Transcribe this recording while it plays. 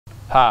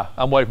Hi,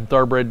 I'm Wade from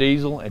Thoroughbred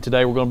Diesel, and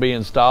today we're going to be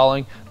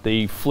installing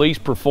the Fleece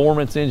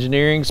Performance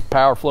Engineering's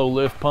PowerFlo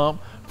Lift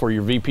Pump for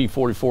your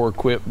VP44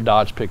 equipped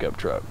Dodge pickup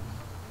truck.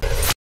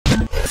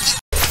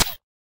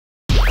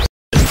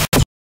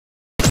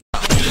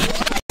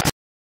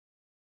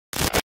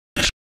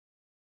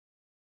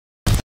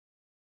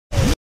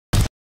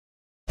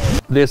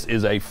 This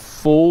is a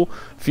full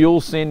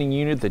fuel sending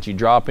unit that you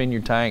drop in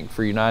your tank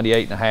for your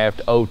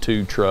 98.5 to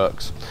 02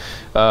 trucks.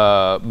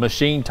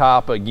 Machine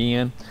top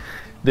again.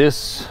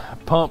 This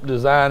pump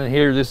design in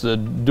here, this is a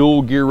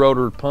dual gear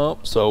rotor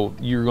pump, so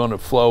you're going to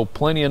flow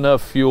plenty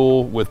enough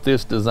fuel with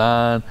this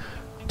design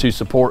to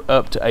support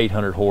up to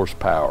 800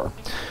 horsepower.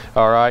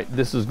 All right,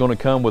 this is going to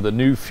come with a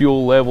new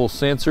fuel level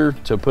sensor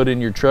to put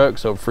in your truck.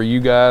 So for you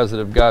guys that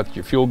have got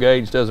your fuel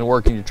gauge doesn't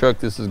work in your truck,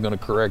 this is going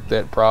to correct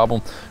that problem,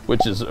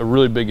 which is a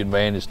really big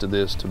advantage to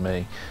this to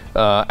me.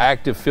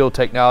 Active fill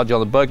technology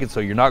on the bucket,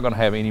 so you're not going to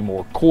have any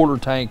more quarter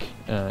tank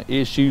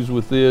issues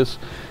with this.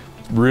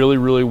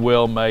 Really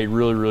well made,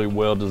 really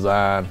well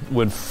designed.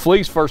 When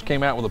Fleece first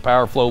came out with the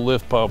PowerFlo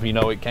Lift Pump, you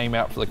know, it came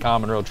out for the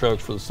common rail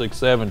trucks, for the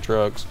 6.7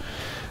 trucks,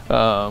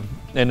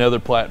 and other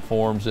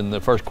platforms. And the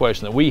first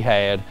question that we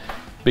had,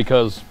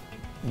 because,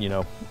 you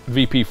know,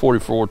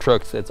 VP44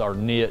 trucks, that's our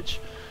niche,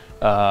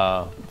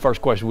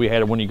 first question we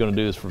had, when are you going to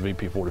do this for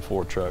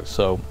VP44 trucks?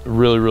 So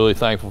really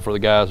thankful for the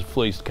guys at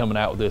Fleece coming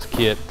out with this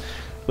kit.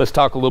 Let's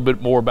talk a little bit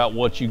more about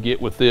what you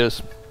get with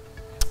this.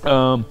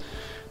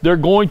 They're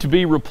going to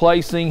be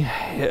replacing,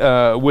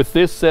 with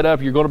this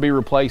setup, you're going to be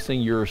replacing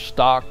your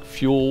stock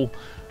fuel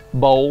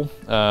bowl.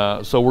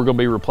 So we're going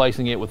to be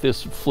replacing it with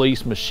this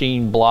Fleece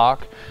machine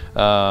block.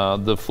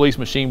 The Fleece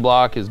machine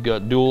block has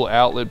got dual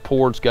outlet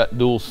ports, got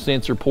dual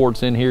sensor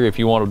ports in here if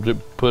you want to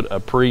put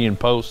a pre and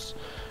post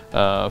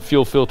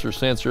fuel filter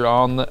sensor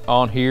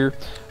on here.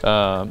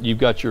 You've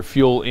got your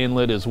fuel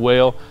inlet as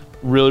well.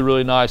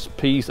 Really nice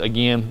piece.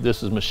 Again,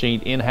 this is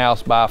machined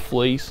in-house by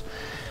Fleece.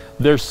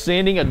 They're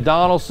sending a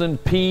Donaldson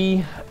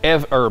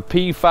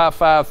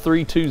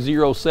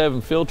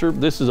P553207 filter.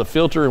 This is a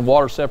filter and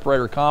water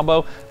separator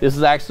combo. This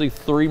is actually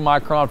 3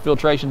 micron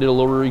filtration. Did a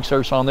little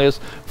research on this.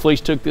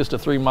 Fleece took this to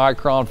 3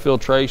 micron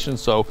filtration,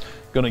 so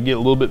going to get a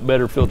little bit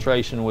better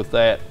filtration with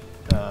that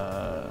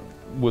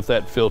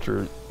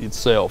filter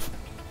itself.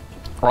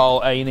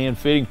 All A&N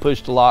fitting,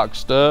 push to lock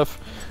stuff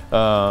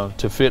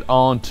to fit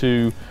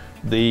onto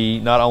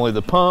not only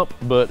the pump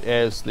but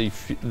as the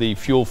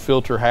fuel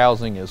filter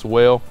housing as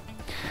well.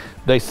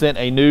 They sent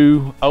a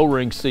new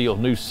O-ring seal,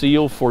 new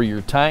seal for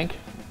your tank,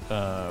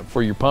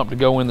 for your pump to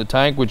go in the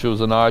tank, which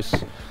was a nice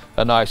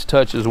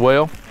touch as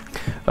well.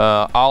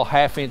 All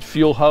 1/2-inch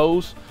fuel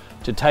hose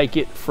to take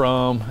it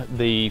from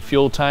the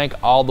fuel tank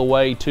all the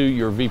way to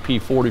your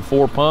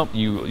VP44 pump.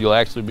 You'll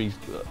actually be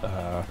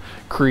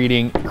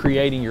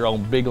creating your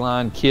own big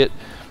line kit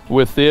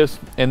with this.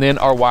 And then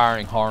our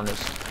wiring harness.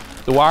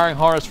 The wiring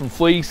harness from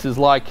Fleece is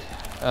like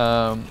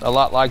a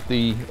lot like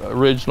the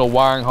original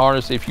wiring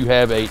harness. If you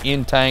have a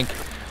in-tank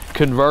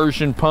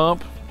conversion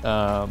pump,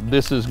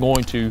 this is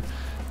going to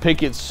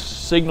pick its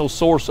signal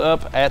source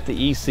up at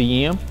the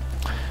ECM.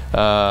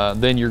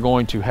 Then you're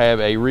going to have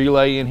a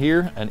relay in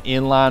here, an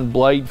inline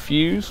blade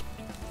fuse,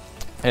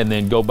 and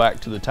then go back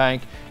to the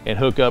tank and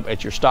hook up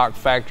at your stock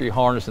factory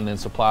harness and then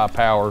supply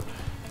power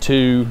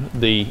to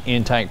the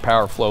in-tank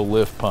PowerFlo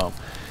Lift Pump.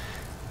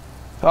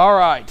 All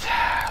right,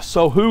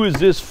 so who is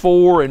this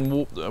for,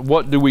 and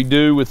what do we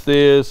do with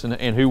this,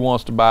 and who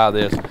wants to buy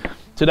this?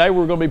 Today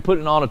we're going to be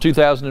putting on a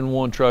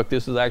 2001 truck.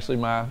 This is actually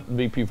my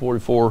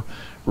VP44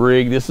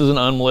 rig. This is an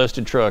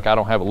unmolested truck. I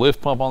don't have a lift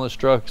pump on this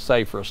truck,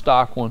 save for a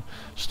stock one.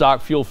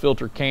 Stock fuel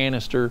filter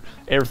canister,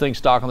 everything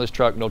stock on this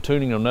truck, no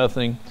tuning, no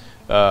nothing.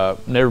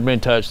 Never been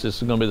touched.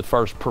 This is going to be the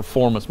first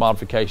performance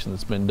modification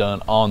that's been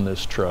done on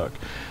this truck.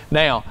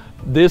 Now,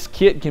 this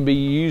kit can be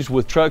used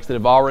with trucks that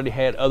have already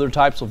had other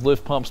types of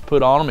lift pumps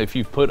put on them. If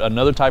you've put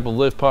another type of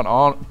lift pump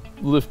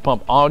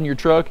on your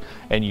truck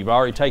and you've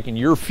already taken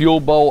your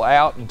fuel bowl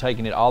out and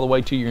taken it all the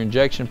way to your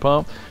injection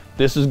pump,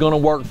 this is going to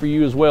work for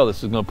you as well.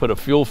 This is going to put a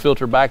fuel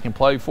filter back in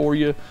play for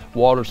you,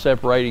 water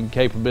separating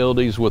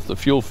capabilities with the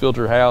fuel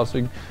filter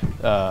housing.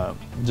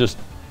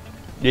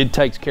 It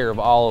takes care of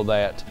all of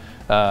that.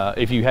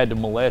 If you had to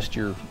molest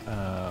you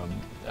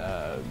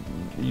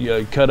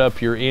cut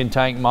up your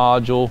in-tank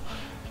module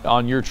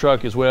on your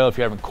truck as well. If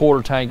you're having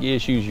quarter tank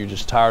issues, you're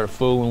just tired of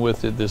fooling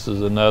with it, this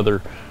is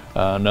another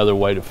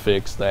way to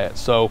fix that.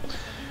 So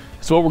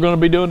what we're going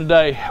to be doing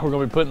today, we're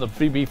going to be putting the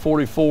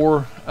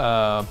VP44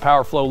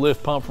 PowerFlo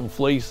Lift Pump from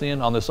Fleece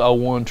in on this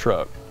 01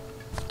 truck.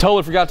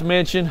 Totally forgot to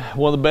mention,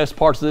 one of the best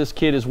parts of this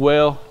kit as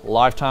well,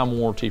 lifetime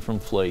warranty from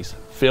Fleece.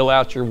 Fill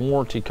out your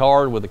warranty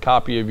card with a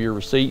copy of your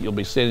receipt. You'll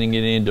be sending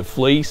it into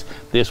Fleece.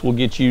 This will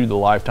get you the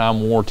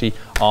lifetime warranty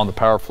on the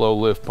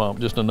PowerFlo Lift Pump.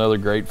 Just another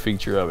great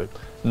feature of it.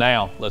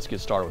 Now, let's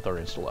get started with our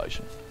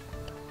installation.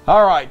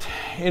 All right,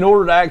 in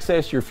order to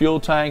access your fuel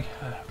tank,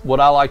 what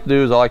I like to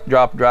do is I like to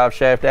drop the drive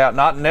shaft out.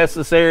 Not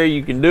necessary,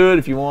 you can do it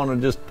if you want to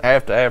just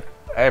have to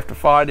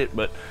fight it,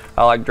 but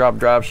I like to drop the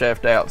drive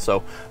shaft out.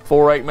 So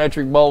 4 8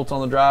 metric bolts on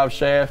the drive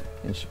shaft,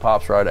 and she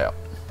pops right out.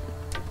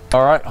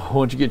 All right,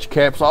 once you get your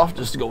caps off,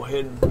 just go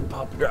ahead and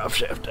pop the drive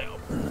shaft out.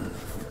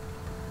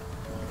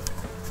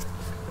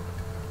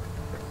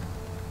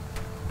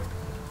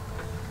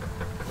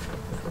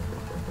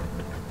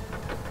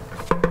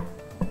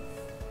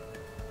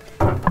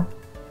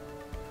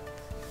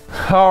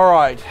 All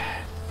right,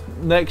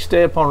 next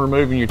step on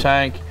removing your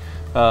tank.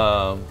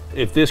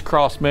 If this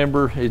cross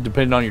member is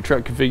depending on your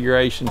truck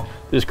configuration,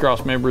 this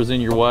cross member is in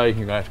your way,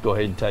 you're gonna have to go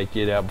ahead and take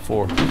it out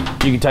before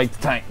you can take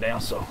the tank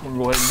down. So we'll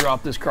go ahead and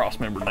drop this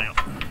cross member down.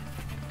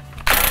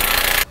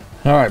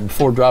 All right,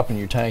 before dropping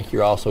your tank,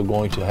 you're also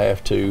going to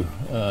have to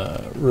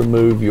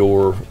remove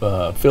your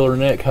filler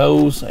neck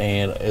hose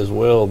and as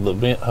well the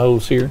vent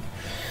hose here.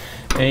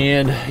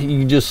 And you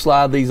can just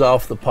slide these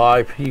off the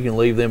pipe. You can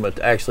leave them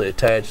actually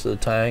attached to the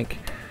tank,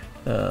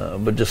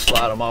 but just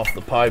slide them off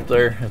the pipe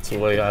there. That's the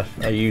way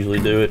I usually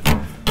do it.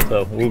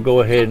 So we'll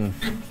go ahead and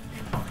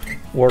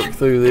work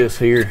through this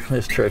here.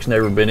 This truck's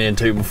never been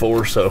into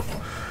before, so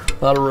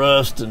a lot of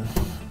rust and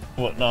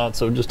whatnot.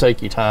 So just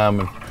take your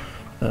time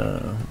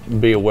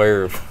and be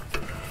aware of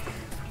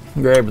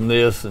grabbing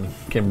this, and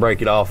can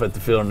break it off at the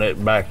filler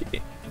net back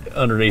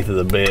underneath of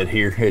the bed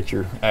here at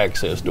your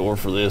access door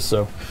for this.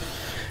 So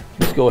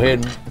just go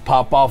ahead and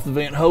pop off the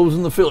vent hose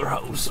and the filler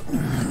hose.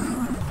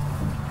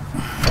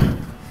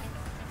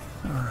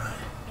 All right,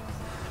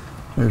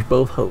 there's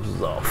both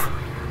hoses off.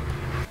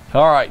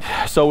 All right,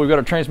 so we've got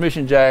a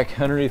transmission jack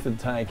underneath the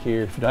tank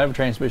here. If you don't have a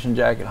transmission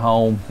jack at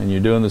home and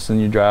you're doing this in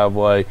your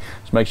driveway,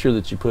 just make sure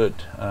that you put,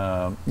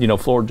 you know,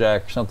 floor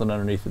jack or something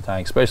underneath the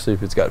tank, especially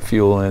if it's got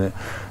fuel in it.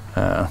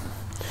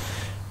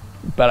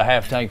 About a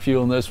half tank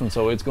fuel in this one,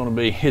 so it's going to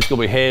be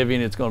heavy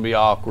and it's going to be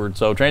awkward.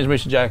 So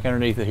transmission jack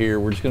underneath it here.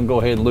 We're just going to go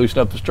ahead and loosen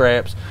up the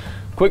straps.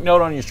 Quick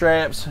note on your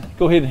straps: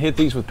 go ahead and hit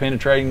these with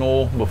penetrating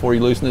oil before you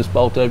loosen this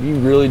bolt up. You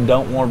really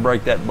don't want to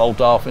break that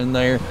bolt off in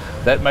there.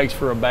 That makes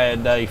for a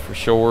bad day for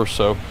sure.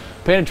 So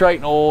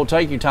penetrating oil,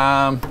 take your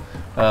time,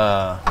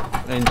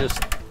 and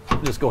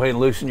just go ahead and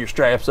loosen your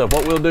straps up.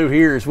 What we'll do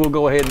here is we'll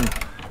go ahead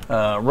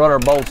and run our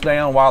bolts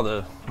down while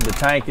the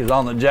tank is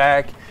on the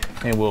jack,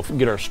 and we'll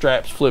get our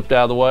straps flipped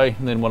out of the way.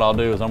 And then what I'll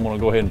do is I'm going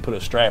to go ahead and put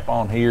a strap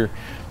on here,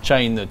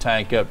 chain the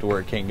tank up to where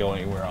it can't go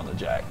anywhere on the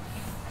jack.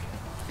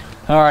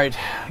 All right,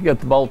 got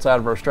the bolts out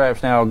of our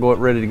straps now.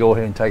 Ready to go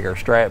ahead and take our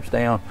straps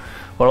down.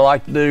 What I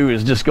like to do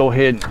is just go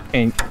ahead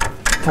and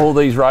pull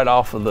these right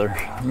off of the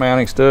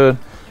mounting stud.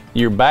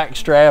 Your back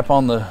strap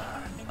on the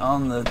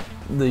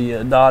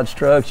Dodge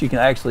trucks, you can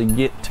actually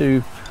get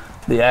to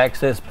the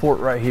access port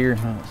right here.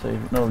 Let's see, I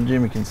don't know if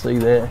Jimmy can see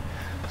that.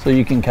 So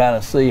you can kind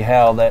of see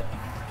how that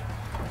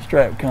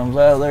strap comes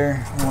out of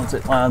there. Once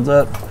it lines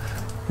up,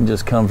 it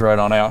just comes right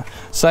on out.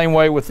 Same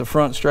way with the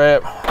front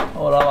strap.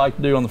 What I like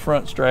to do on the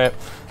front strap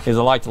is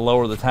I like to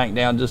lower the tank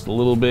down just a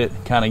little bit,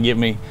 kind of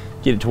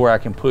get it to where I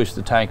can push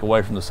the tank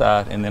away from the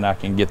side, and then I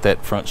can get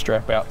that front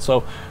strap out. So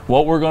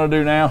what we're going to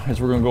do now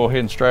is we're going to go ahead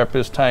and strap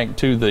this tank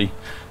to the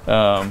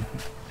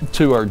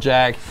to our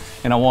jack,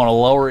 and I want to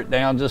lower it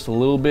down just a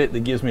little bit.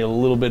 That gives me a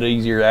little bit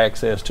easier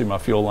access to my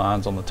fuel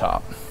lines on the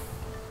top.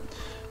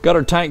 Got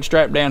our tank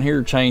strapped down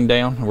here, chained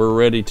down. We're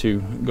ready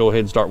to go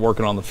ahead and start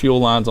working on the fuel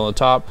lines on the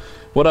top.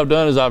 What I've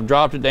done is I've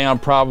dropped it down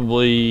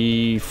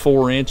probably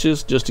 4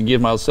 inches just to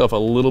give myself a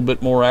little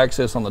bit more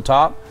access on the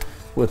top.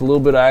 With a little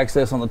bit of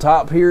access on the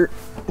top here,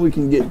 we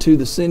can get to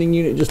the sending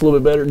unit just a little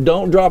bit better.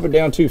 Don't drop it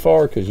down too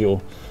far because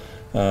you'll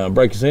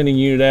break the sending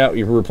unit out.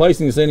 You're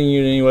replacing the sending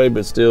unit anyway,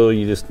 but still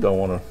you just don't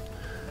want to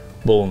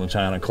bull in the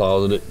china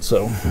closet it.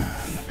 So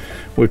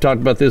we've talked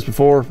about this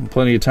before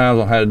plenty of times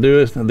on how to do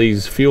it.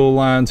 These fuel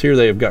lines here,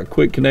 they've got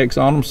quick connects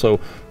on them.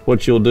 So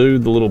what you'll do,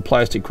 the little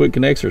plastic quick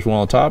connects, there's one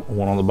on the top,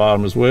 one on the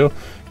bottom as well.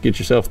 Get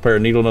yourself a pair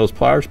of needle nose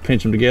pliers,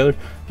 pinch them together,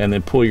 and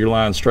then pull your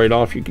line straight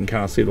off. You can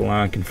kind of see the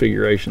line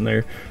configuration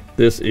there.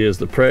 This is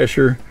the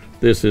pressure,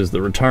 this is the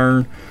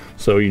return.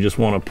 So you just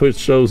want to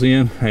push those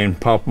in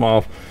and pop them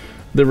off.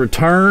 The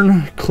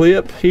return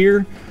clip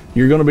here,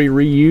 you're going to be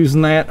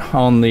reusing that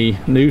on the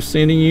new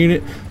sending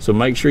unit. So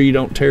make sure you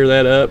don't tear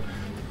that up.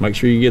 Make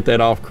sure you get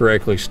that off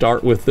correctly.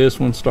 Start with this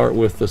one, start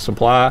with the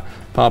supply,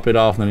 pop it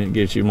off, and then it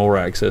gives you more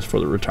access for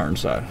the return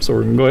side. So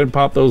we're gonna go ahead and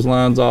pop those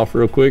lines off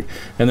real quick.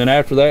 And then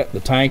after that, the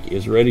tank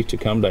is ready to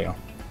come down.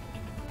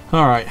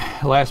 All right,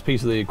 last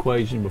piece of the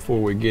equation before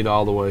we take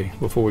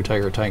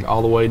our tank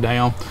all the way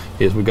down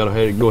is we gotta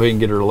go ahead and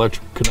get our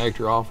electrical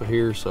connector off of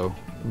here. So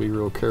be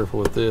real careful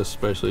with this,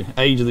 especially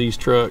age of these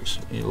trucks.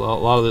 A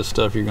lot of this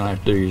stuff you're gonna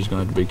have to do, you're just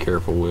gonna have to be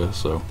careful with.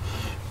 So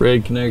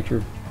red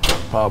connector,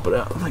 pop it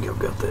out. I think I've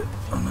got that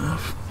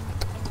enough.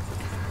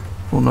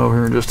 We'll know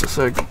here in just a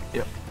second.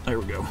 Yep, there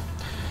we go.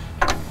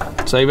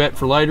 Save that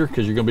for later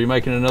because you're going to be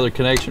making another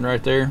connection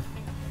right there.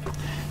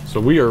 So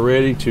we are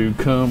ready to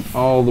come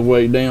all the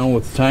way down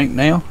with the tank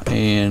now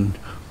and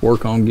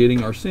work on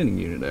getting our sending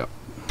unit out.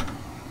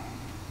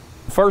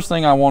 First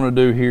thing I want to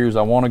do here is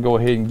I want to go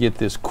ahead and get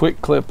this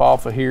quick clip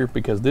off of here,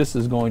 because this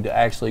is going to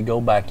actually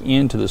go back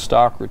into the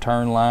stock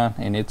return line,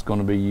 and it's going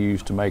to be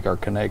used to make our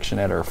connection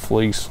at our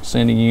Fleece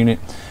sending unit.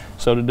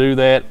 So to do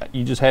that,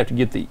 you just have to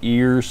get the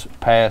ears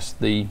past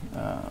the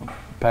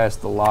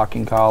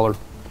locking collar.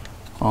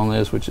 on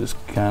this, which is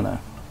kind of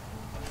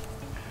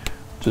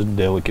just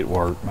delicate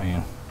work,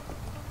 man.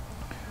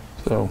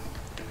 So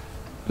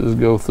just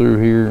go through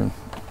here and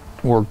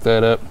work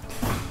that up,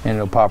 and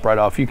it'll pop right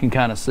off. You can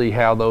kind of see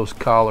how those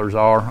collars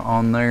are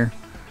on there.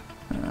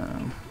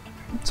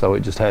 So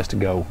it just has to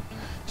go,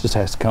 just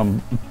has to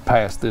come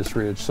past this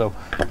ridge. So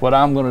what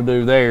I'm going to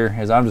do there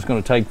is I'm just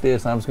going to take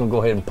this and I'm just going to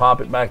go ahead and pop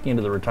it back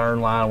into the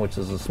return line, which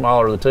is the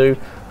smaller of the two.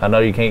 I know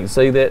you can't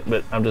see that,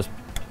 but I'm just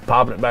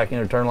popping it back into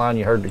the return line.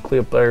 You heard the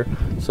clip there.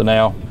 So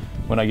now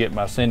when I get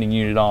my sending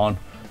unit on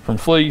from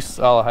Fleece,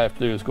 all I have to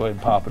do is go ahead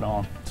and pop it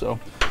on. So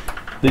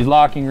these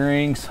locking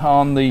rings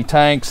on the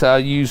tanks, I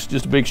use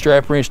just a big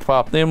strap wrench to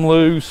pop them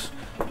loose.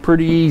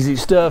 Pretty easy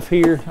stuff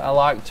here. I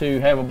like to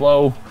have a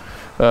blower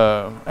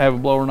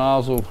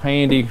nozzle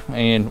handy,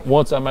 and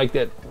once I make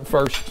that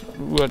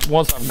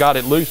once I've got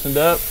it loosened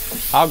up,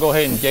 I'll go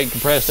ahead and gate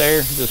compressed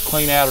air, just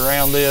clean out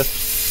around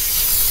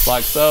this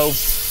like so.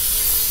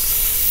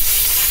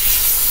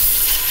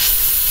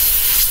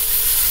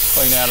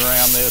 Clean out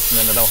around this,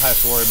 and then I don't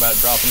have to worry about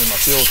dropping in my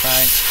fuel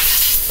tank.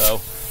 So,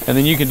 and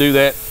then you can do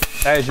that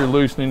as you're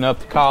loosening up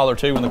the collar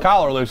too. When the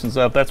collar loosens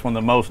up, that's when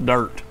the most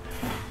dirt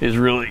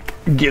really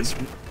gets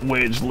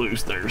wedged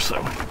loose there. So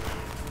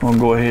I'll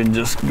go ahead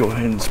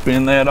and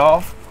spin that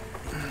off.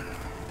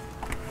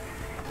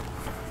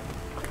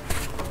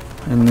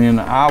 And then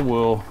I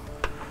will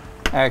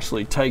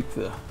actually take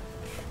the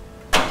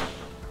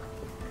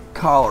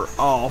collar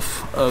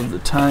off of the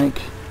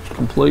tank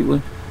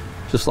completely,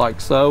 just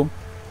like so.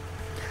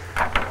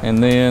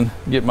 And then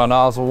get my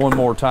nozzle one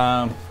more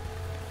time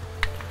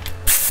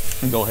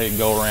and go ahead and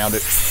go around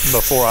it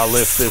before I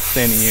lift this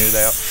sending unit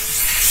out.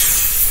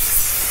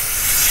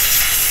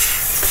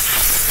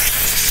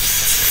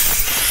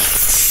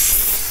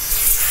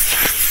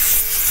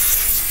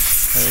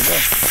 There you go.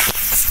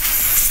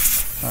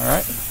 All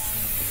right.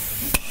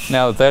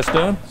 Now that that's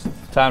done,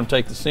 it's time to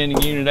take the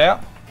sending unit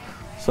out.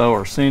 So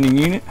our sending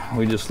unit,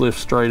 we just lift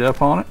straight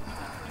up on it,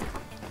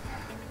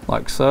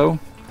 like so.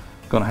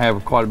 Going to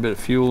have quite a bit of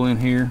fuel in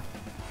here.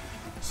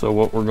 So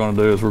what we're going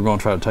to do is we're going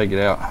to try to take it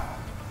out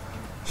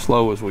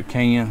slow as we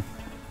can.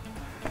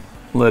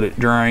 Let it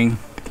drain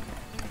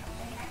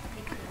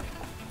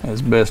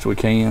as best we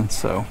can.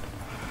 So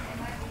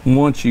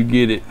once you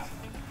get it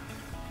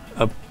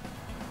up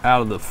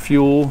out of the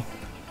fuel,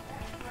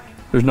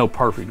 there's no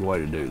perfect way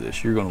to do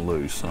this. You're going to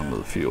lose some of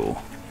the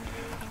fuel.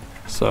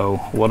 So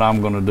what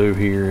I'm going to do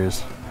here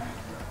is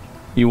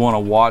you want to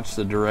watch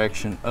the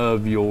direction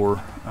of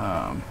your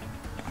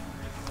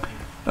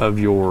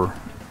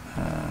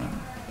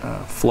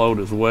float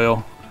as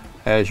well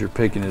as you're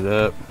picking it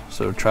up.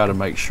 So try to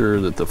make sure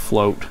that the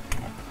float,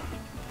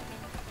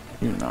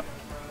 you're not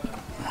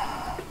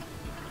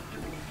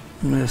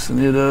messing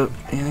it up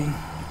any.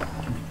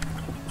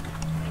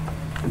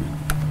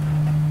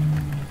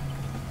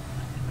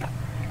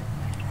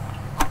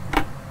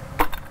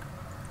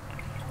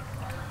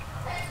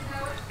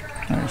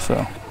 There,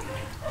 so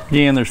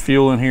again, there's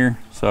fuel in here,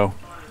 so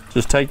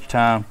just take your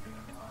time.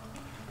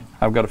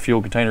 I've got a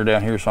fuel container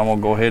down here, so I'm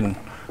gonna go ahead and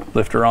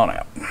lift her on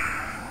out.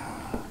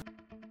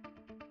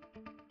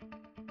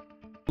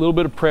 A little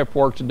bit of prep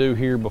work to do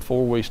here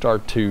before we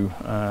start to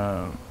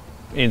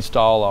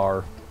install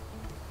our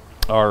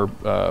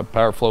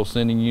PowerFlo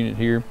sending unit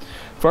here.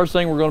 First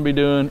thing we're going to be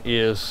doing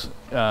is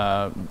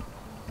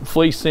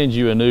Fleece sends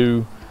you a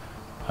new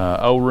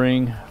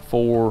O-ring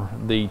for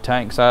the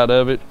tank side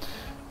of it,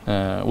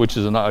 which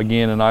is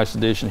again a nice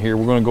addition here.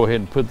 We're going to go ahead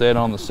and put that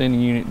on the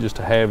sending unit just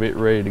to have it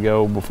ready to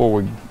go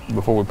before we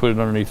put it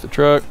underneath the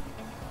truck.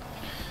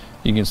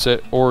 You can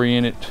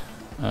orient it.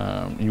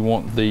 You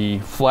want the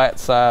flat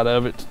side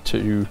of it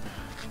to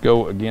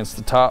go against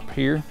the top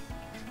here,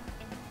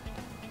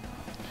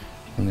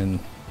 and then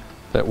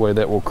that way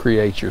that will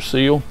create your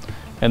seal.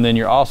 And then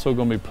you're also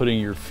going to be putting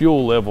your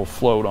fuel level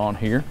float on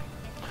here.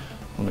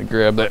 Let me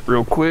grab that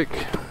real quick.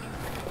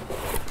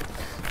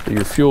 So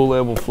your fuel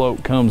level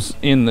float comes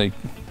in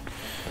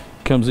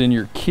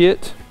your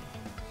kit,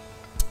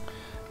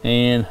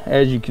 and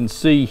as you can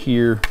see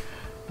here,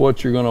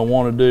 what you're going to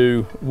want to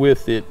do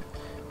with it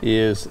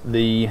is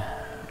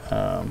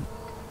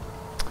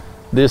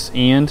this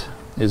end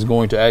is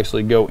going to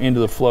actually go into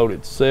the float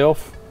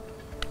itself,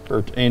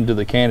 or into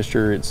the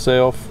canister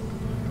itself,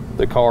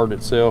 the card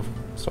itself.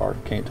 Sorry,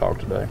 can't talk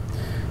today.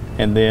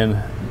 And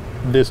then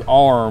this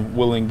arm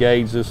will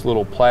engage this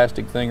little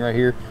plastic thing right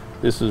here.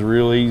 This is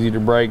real easy to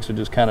break, so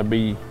just kind of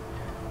be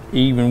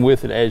even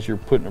with it as you're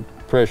putting the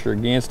pressure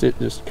against it.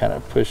 Just kind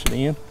of push it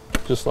in,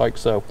 just like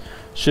so.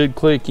 Should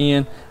click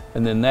in,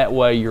 and then that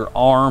way your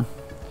arm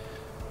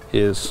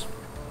is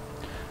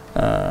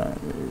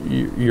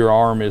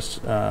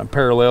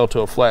parallel to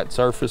a flat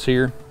surface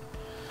here.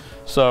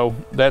 So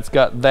that's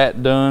got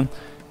that done.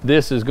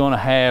 This is going to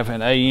have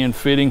an AN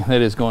fitting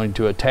that is going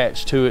to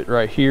attach to it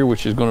right here,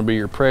 which is going to be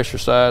your pressure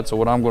side. So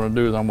what I'm going to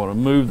do is I'm going to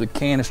move the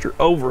canister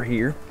over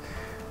here,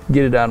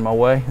 get it out of my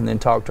way, and then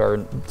talk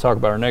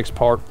about our next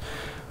part.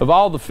 Of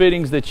all the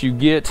fittings that you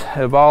get,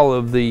 of all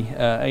of the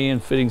AN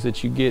fittings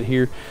that you get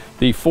here,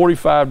 The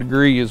 45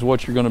 degree is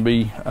what you're going to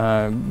be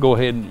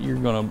you're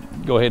going to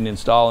go ahead and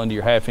install into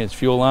your 1/2-inch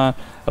fuel line.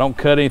 I don't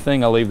cut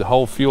anything. I leave the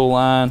whole fuel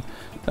line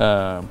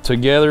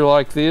together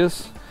like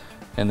this,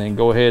 and then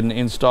go ahead and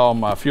install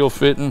my fuel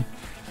fitting.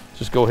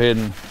 Just go ahead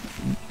and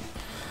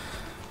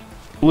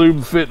lube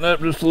the fitting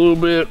up just a little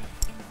bit.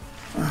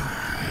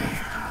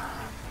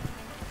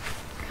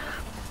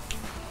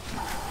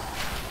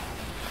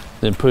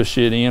 Then push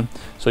it in.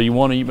 So you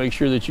want to make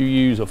sure that you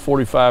use a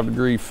 45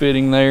 degree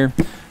fitting there.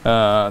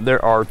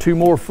 There are 2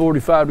 more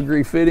 45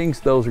 degree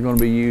fittings. Those are going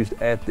to be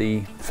used at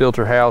the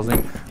filter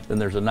housing. Then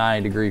there's a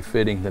 90 degree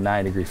fitting. The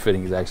 90 degree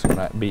fitting is actually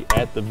going to be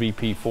at the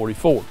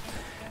VP44.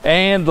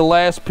 And the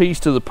last piece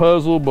to the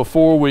puzzle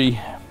before we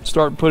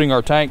start putting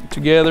our tank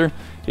together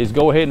is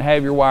go ahead and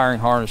have your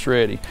wiring harness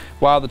ready.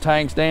 While the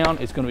tank's down,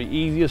 it's going to be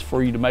easiest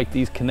for you to make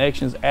these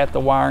connections at the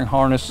wiring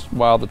harness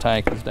while the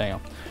tank is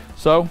down.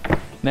 So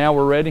now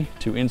we're ready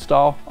to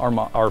install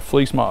our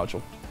fleece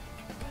module.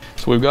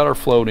 So we've got our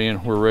float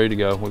in, we're ready to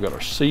go. We've got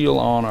our seal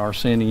on our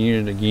sending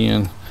unit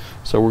again.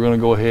 So we're going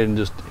to go ahead and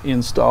just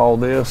install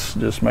this.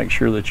 Just make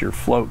sure that your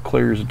float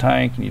clears the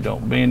tank and you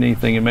don't bend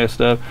anything and mess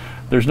it up.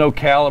 There's no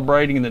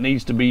calibrating that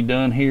needs to be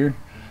done here.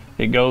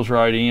 It goes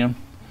right in.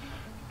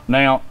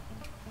 Now,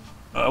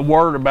 a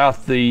word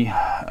about the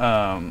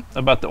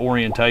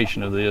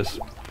orientation of this.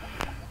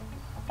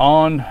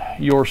 On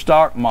your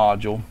stock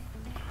module,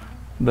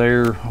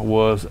 there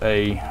was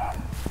a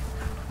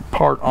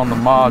part on the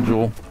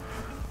module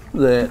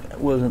that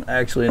wasn't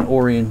actually an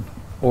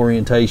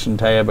orientation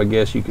tab, I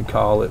guess you could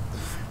call it.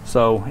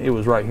 So it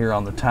was right here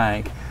on the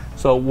tank.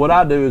 So what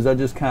I do is I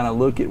just kind of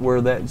look at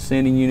where that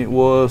sending unit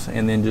was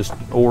and then just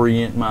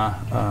orient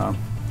my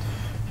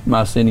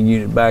my sending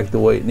unit back the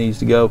way it needs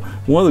to go.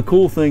 One of the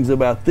cool things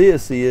about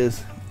this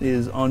is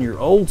on your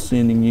old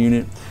sending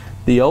unit,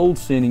 the old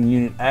sending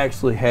unit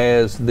actually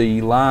has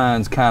the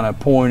lines kind of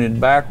pointed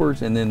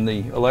backwards and then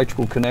the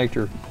electrical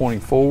connector pointing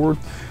forward.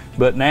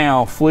 But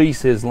now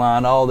Fleece has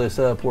lined all this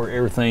up where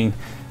everything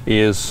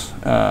is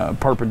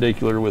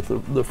perpendicular with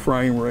the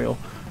frame rail.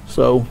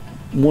 So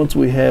once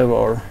we have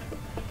our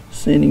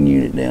sending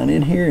unit down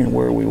in here and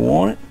where we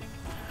want it,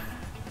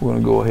 we're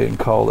going to go ahead and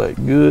call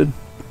that good.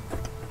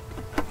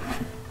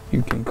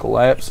 You can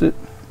collapse it.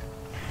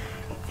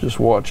 Just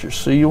watch your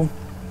seal.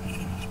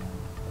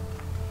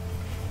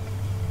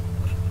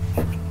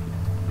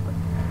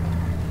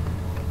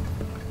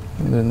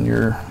 And then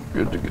you're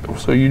good to go.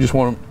 So you just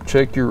want to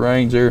check your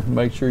range there,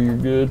 make sure you're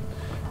good,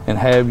 and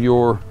have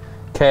your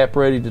cap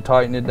ready to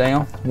tighten it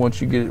down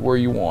once you get it where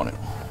you want it.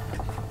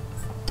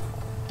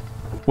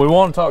 We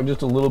want to talk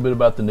just a little bit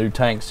about the new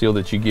tank seal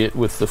that you get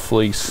with the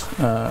Fleece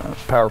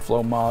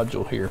PowerFlo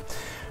module here.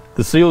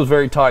 The seal is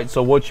very tight,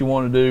 so what you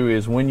want to do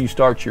is when you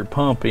start your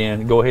pump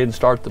in, go ahead and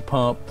start the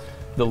pump,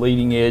 the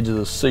leading edge of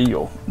the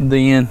seal.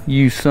 Then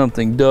use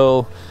something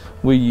dull.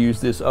 We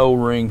use this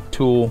O-ring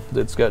tool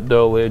that's got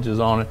dull edges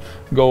on it.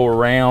 Go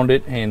around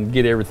it and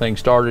get everything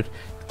started.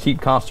 Keep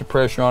constant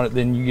pressure on it.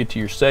 Then you get to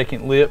your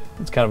second lip.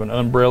 It's kind of an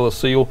umbrella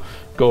seal.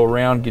 Go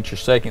around, get your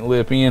second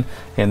lip in,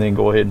 and then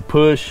go ahead and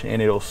push,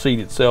 and it'll seat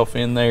itself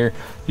in there.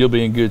 You'll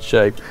be in good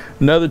shape.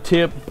 Another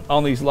tip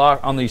on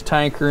these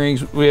tank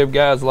rings, we have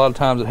guys a lot of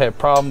times that have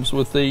problems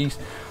with these.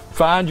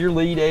 Find your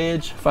lead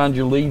edge, find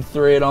your lead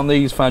thread on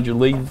these, find your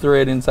lead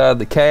thread inside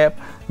the cap,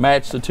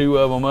 match the 2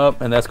 of them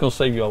up, and that's going to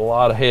save you a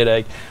lot of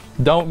headache.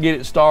 Don't get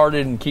it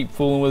started and keep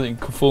fooling with it and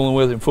fooling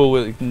with it and fooling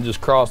with it and just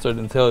cross it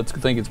until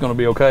think it's going to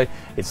be okay.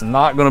 It's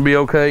not going to be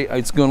okay.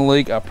 It's going to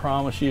leak, I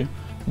promise you.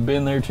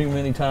 Been there too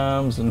many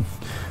times and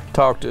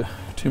talked to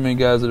too many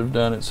guys that have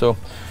done it. So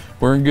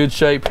we're in good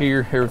shape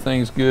here.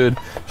 Everything's good.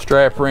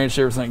 Strap wrench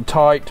everything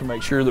tight to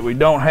make sure that we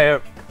don't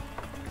have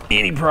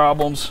any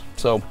problems.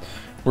 So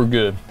we're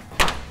good.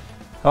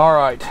 All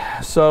right,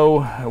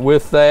 so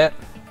with that,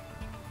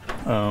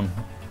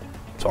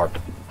 sorry,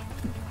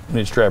 I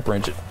need to strap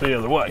wrench it the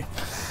other way.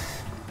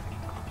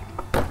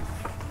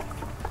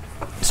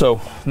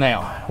 So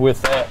now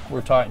with that,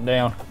 we're tightened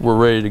down, we're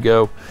ready to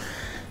go.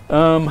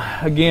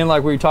 Again,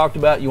 like we talked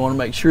about, you want to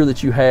make sure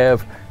that you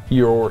have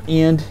your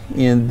end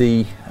in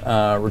the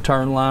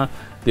return line.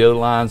 The other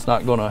line's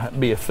not going to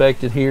be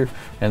affected here,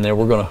 and then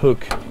we're going to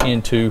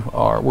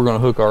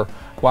hook our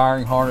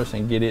wiring harness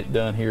and get it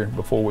done here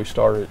before we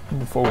start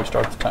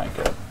the tank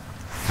up.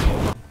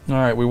 All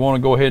right, we want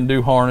to go ahead and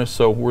do harness.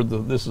 So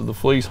this is the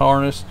Fleece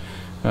harness.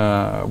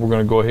 We're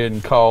going to go ahead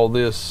and call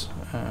this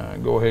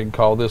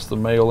the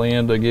male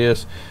end, I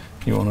guess.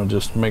 You want to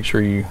just make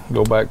sure you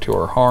go back to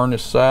our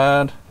harness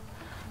side,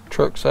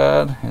 truck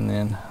side, and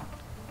then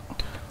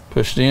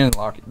push it in,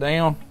 lock it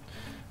down,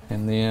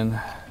 and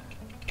then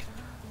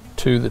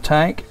to the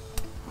tank,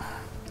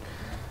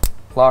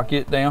 lock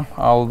it down.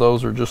 All of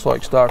those are just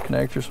like stock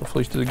connectors, so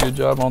Fleece did a good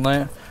job on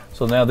that.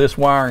 So now this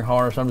wiring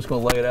harness, I'm just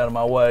going to lay it out of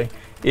my way.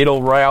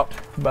 It'll route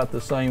about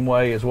the same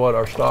way as what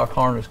our stock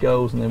harness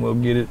goes, and then we'll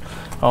get it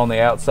on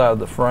the outside of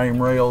the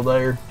frame rail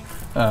there.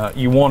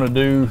 You want to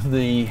do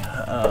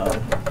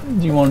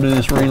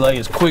this relay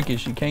as quick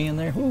as you can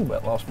there. Ooh,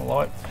 about lost my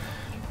light.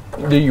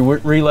 do your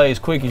relay as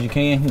quick as you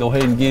can. Go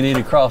ahead and get it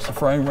across the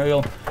frame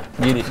rail,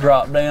 get it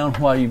dropped down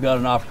while you've got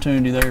an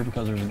opportunity there,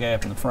 because there's a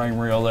gap in the frame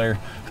rail there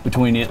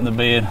between it and the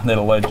bed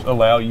that'll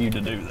allow you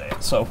to do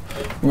that. So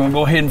we're gonna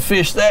go ahead and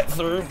fish that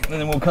through, and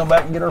then we'll come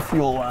back and get our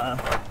fuel line.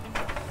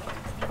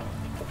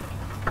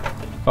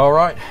 All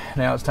right,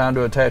 now it's time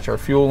to attach our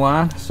fuel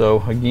line.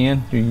 So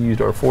again, we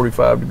used our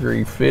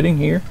 45-degree fitting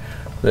here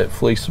that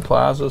Fleece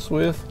supplies us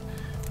with.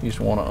 You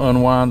just want to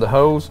unwind the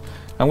hose.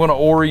 I'm going to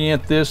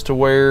orient this to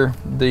where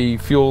the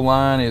fuel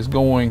line is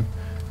going,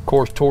 of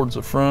course, towards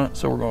the front.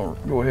 So we're going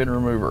to go ahead and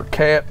remove our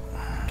cap.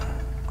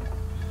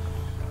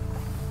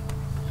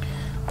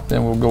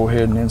 Then we'll go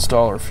ahead and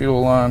install our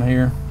fuel line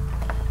here.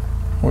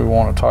 We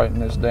want to tighten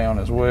this down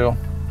as well.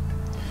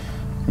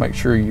 Make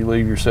sure you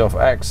leave yourself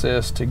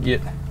access to get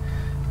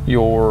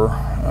your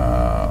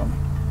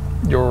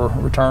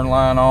return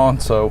line on.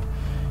 So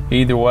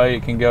either way,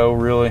 it can go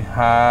really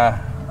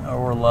high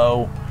or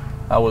low.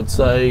 I would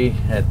say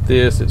at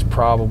this, it's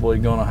probably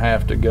going to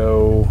have to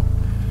go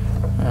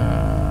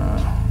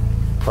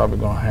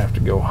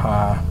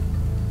high.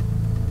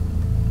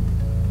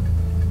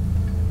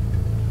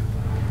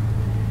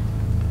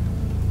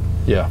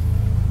 Yeah.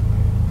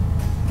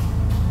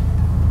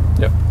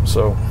 Yep.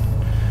 So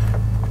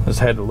just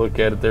had to look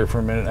at it there for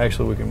a minute.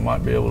 Actually,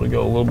 might be able to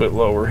go a little bit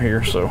lower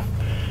here. So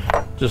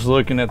just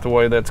looking at the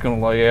way that's going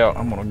to lay out,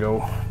 I'm going to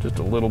go just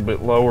a little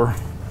bit lower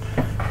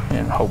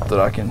and hope that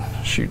I can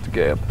shoot the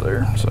gap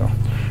there. So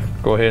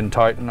go ahead and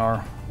tighten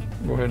our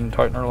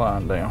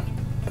line down.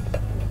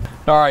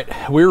 All right,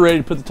 we're ready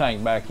to put the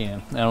tank back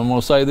in. And I'm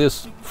gonna say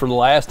this for the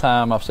last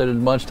time, I've said it a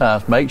bunch of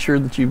times, make sure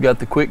that you've got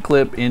the quick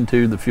clip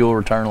into the fuel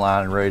return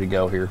line and ready to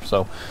go here.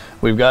 So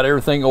we've got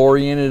everything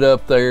oriented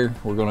up there.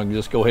 We're gonna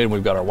just go ahead and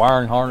we've got our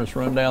wiring harness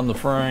run down the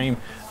frame.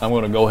 I'm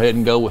gonna go ahead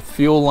and go with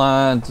fuel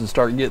lines and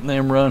start getting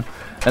them run.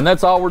 And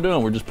that's all we're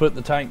doing. We're just putting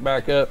the tank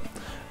back up.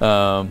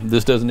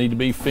 This doesn't need to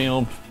be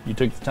filmed. You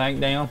took the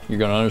tank down, you're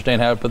gonna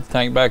understand how to put the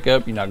tank back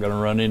up. You're not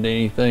gonna run into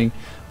anything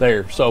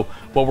there. So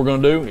what we're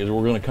gonna do is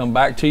we're gonna come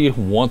back to you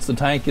once the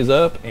tank is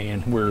up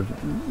and we're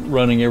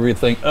running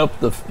everything up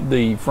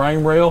the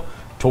frame rail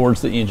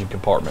towards the engine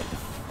compartment.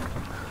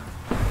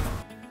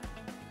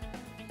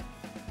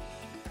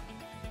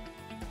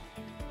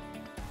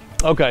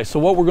 Okay, so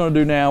what we're gonna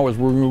do now is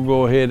we're gonna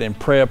go ahead and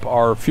prep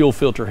our fuel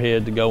filter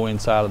head to go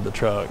inside of the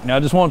truck. Now I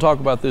just wanna talk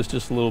about this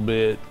just a little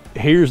bit.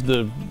 Here's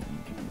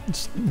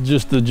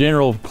just the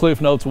general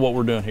cliff notes of what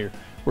we're doing here.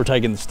 We're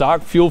taking the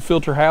stock fuel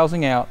filter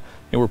housing out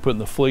and we're putting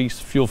the Fleece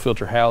fuel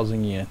filter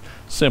housing in.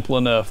 Simple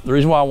enough. The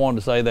reason why I wanted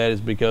to say that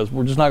is because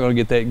we're just not going to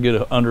get that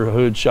good under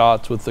hood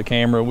shots with the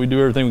camera. We do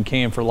everything we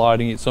can for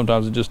lighting it.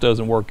 Sometimes it just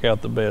doesn't work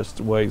out the best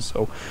way.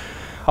 So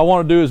I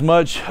want to do as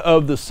much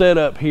of the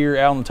setup here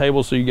out on the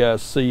table so you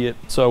guys see it.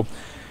 So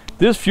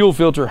this fuel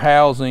filter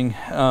housing,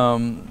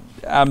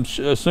 I'm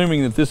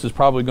assuming that this is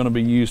probably going to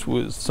be used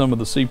with some of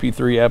the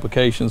CP3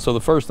 applications. So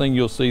the first thing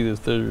you'll see is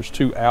there's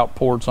two out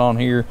ports on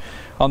here.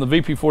 On the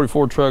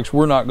VP44 trucks,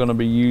 we're not going to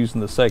be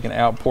using the second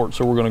out port,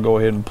 so we're going to go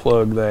ahead and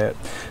plug that.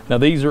 Now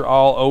these are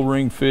all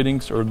O-ring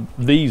fittings, or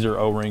these are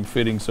O-ring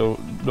fittings, so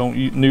no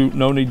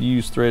need to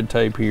use thread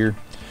tape here.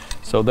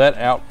 So that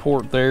out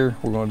port there,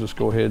 we're going to just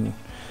go ahead and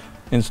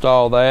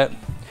install that.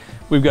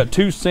 We've got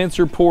two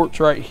sensor ports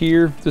right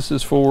here. This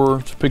is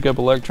to pick up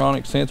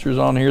electronic sensors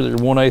on here. They're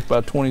 1/8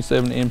 by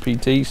 27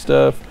 MPT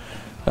stuff,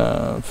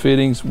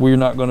 fittings. We're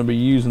not going to be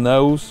using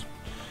those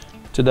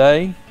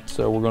today,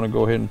 so we're going to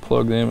go ahead and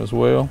plug them as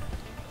well.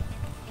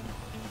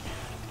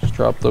 Just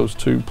drop those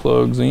two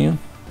plugs in.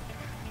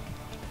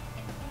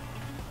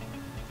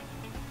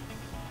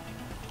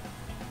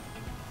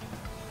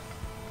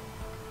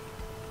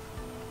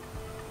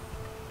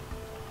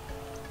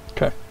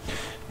 Okay,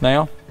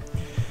 now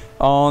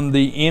on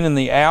the in and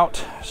the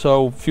out,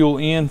 so fuel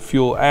in,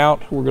 fuel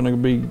out,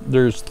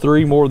 there's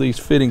 3 more of these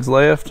fittings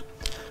left.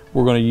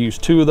 We're going to use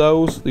 2 of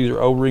those. These are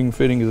O-ring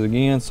fittings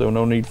again, so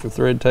no need for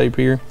thread tape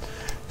here.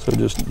 So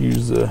just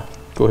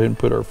go ahead and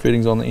put our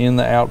fittings on the in,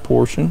 the out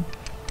portion.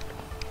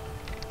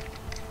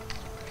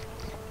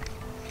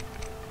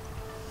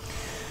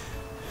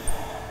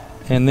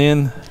 And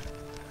then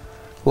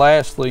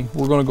lastly,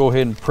 we're going to go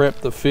ahead and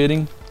prep the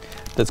fitting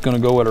that's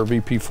going to go at our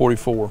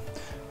VP44.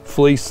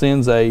 Fleece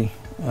sends a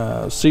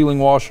sealing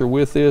washer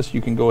with this.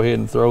 You can go ahead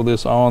and throw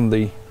this on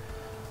the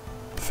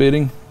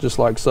fitting just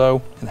like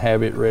so and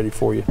have it ready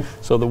for you.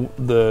 So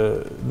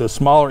the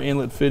smaller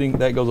inlet fitting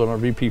that goes on our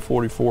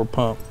VP44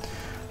 pump.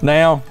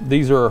 Now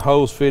these are our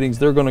hose fittings.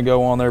 They're going to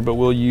go on there, but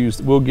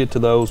we'll get to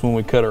those when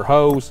we cut our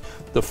hose.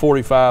 The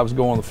 45s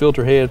go on the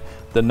filter head.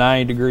 The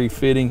 90-degree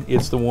fitting,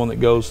 it's the one that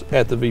goes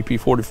at the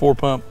VP44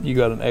 pump. You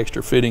got an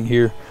extra fitting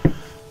here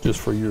just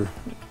for your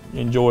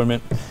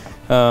enjoyment.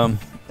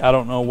 I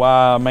don't know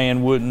why a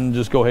man wouldn't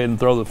just go ahead and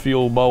throw the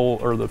fuel bowl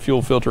or the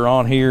fuel filter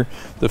on here.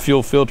 The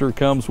fuel filter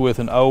comes with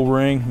an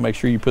O-ring. Make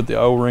sure you put the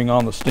O-ring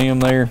on the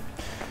stem there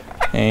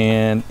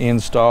and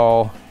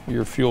install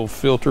your fuel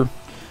filter.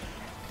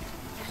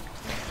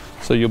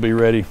 So you'll be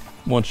ready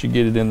once you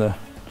get it in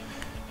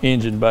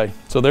engine bay.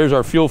 So there's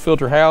our fuel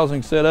filter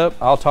housing set up.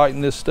 I'll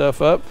tighten this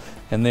stuff up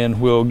and then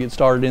we'll get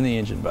started in the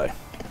engine bay.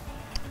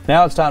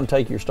 Now it's time to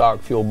take your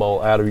stock fuel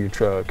bowl out of your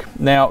truck.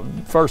 Now,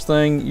 first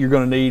thing, you're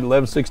going to need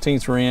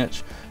 11/16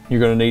 wrench. You're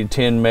going to need a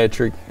 10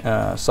 metric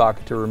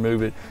socket to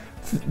remove it.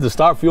 The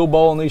stock fuel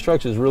bowl in these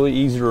trucks is really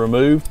easy to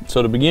remove.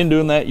 So to begin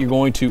doing that, you're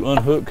going to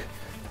unhook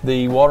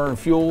the water and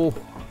fuel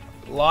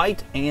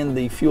light and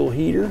the fuel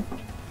heater.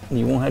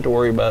 You won't have to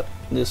worry about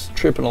this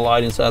tripping a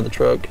light inside the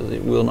truck because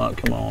it will not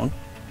come on.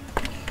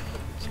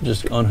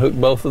 Just unhook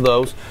both of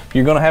those.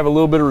 You're going to have a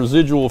little bit of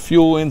residual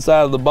fuel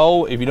inside of the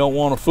bowl. If you don't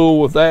want to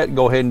fool with that,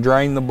 go ahead and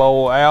drain the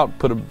bowl out.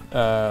 Put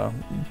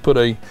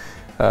a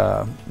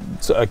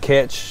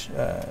catch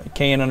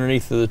can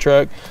underneath the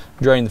truck.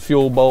 Drain the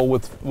fuel bowl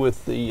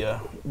with the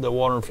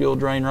water and fuel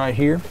drain right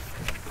here.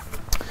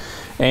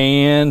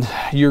 And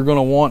you're going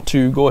to want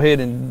to go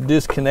ahead and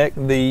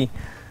disconnect the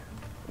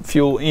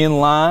fuel in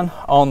line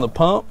on the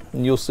pump,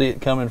 and you'll see it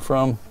coming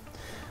from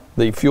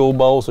the fuel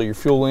bowl. So your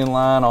fuel in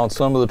line on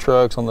some of the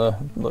trucks, on the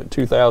like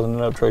 2000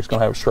 and up trucks, going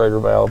to have a straighter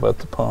valve at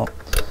the pump.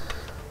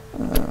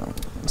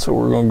 So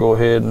we're going to go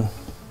ahead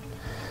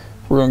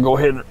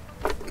and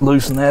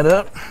loosen that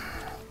up.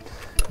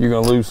 You're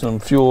going to lose some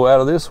fuel out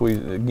of this. We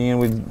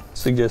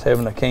suggest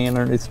having a can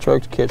underneath the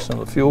truck to catch some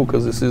of the fuel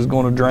because this is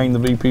going to drain the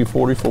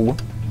VP44.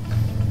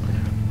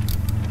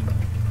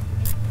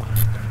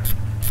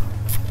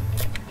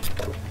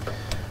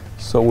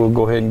 So we'll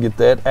go ahead and get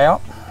that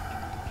out.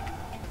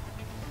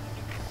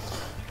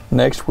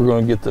 Next, we're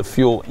going to get the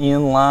fuel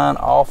in line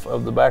off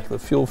of the back of the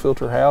fuel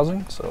filter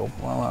housing. So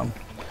while I'm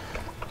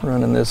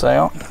running this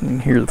out, you can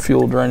hear the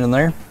fuel draining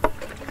there.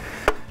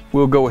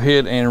 We'll go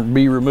ahead and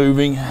be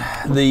removing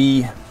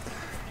the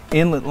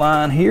inlet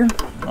line here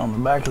on the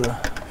back of the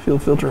fuel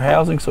filter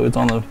housing. So it's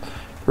on the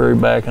very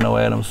back. I know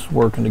Adam's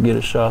working to get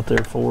a shot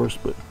there for us,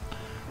 but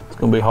it's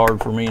going to be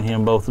hard for me and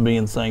him both to be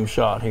in the same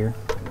shot here.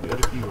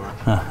 Good if you are.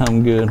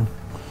 I'm good.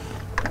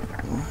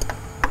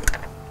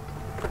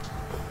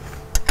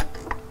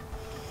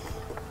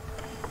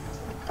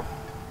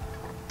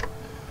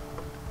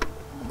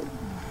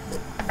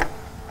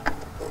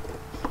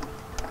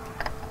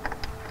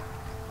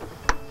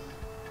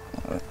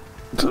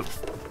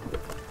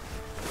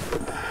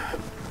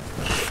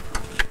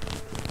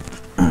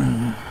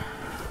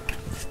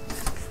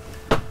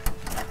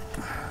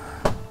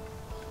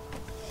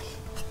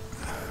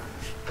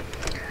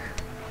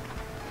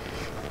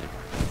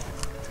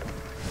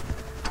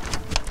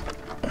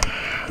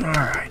 All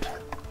right.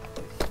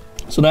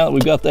 So now that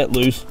we've got that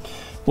loose,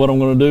 what I'm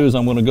going to do is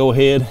I'm going to go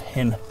ahead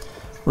and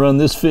run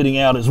this fitting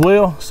out as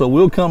well. So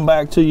we'll come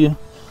back to you.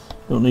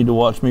 Don't need to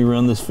watch me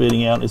run this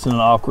fitting out. It's in an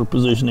awkward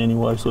position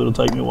anyway, so it'll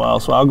take me a while.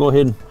 So I'll go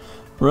ahead and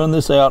run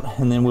this out,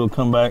 and then we'll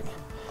come back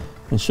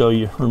and show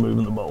you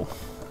removing the bowl.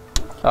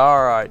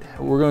 All right,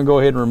 we're going to go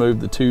ahead and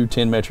remove the two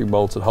 10 metric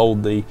bolts that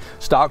hold the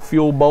stock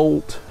fuel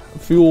bowl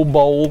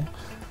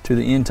to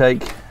the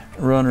intake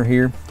runner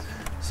here.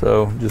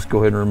 So just go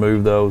ahead and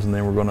remove those, and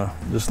then we're going to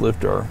just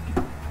lift our,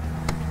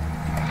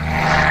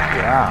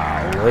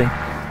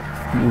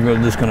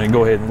 we're just going to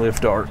go ahead and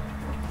lift our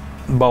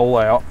bowl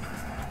out.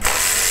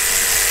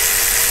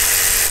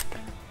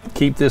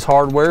 Keep this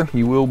hardware.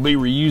 You will be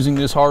reusing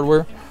this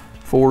hardware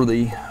for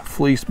the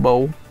fleece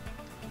bowl.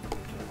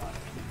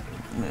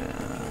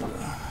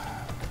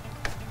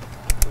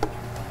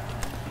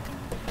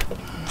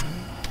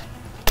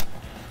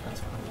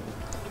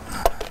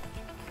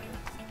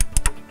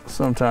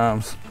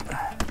 Sometimes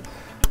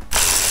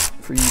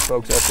for you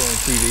folks out there in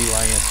TV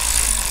land,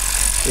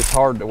 it's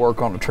hard to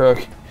work on the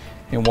truck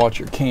and watch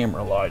your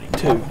camera lighting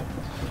too.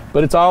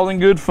 But it's all in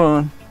good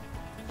fun.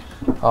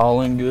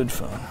 All in good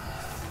fun.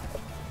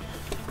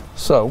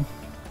 So,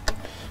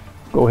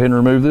 go ahead and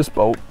remove this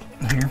bolt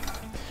here.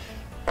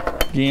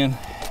 Again,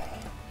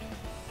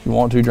 if you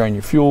want to, drain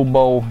your fuel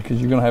bowl because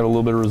you're going to have a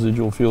little bit of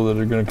residual fuel that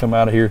are going to come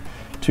out of here.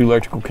 Two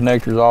electrical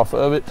connectors off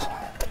of it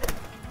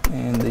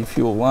and the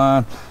fuel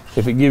line.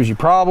 If it gives you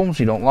problems,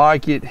 you don't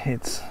like it,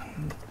 it's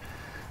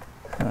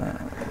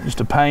just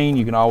a pain,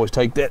 you can always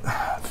take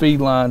that feed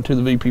line to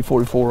the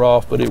VP44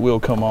 off, but it will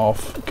come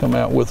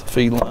out with a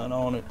feed line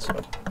on it. So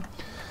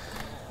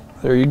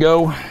there you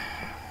go,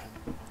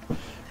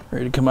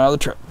 ready to come out of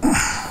the truck.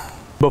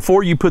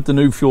 Before you put the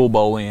new fuel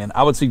bowl in,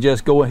 I would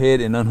suggest go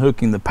ahead and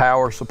unhooking the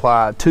power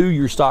supply to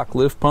your stock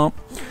lift pump,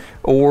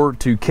 or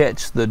to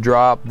catch the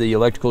drop, the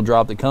electrical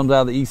drop that comes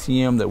out of the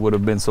ECM that would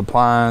have been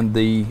supplying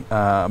the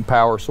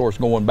power source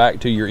going back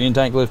to your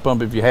in-tank lift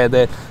pump if you had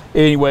that.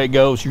 Any way it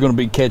goes, you're going to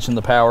be catching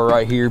the power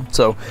right here.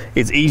 So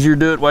it's easier to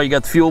do it while you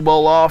got the fuel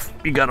bowl off.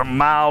 You got a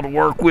mile to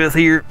work with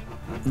here.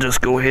 Just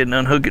go ahead and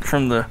unhook it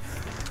from the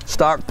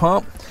stock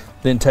pump.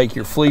 Then take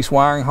your fleece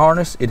wiring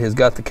harness. It has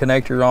got the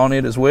connector on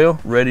it as well,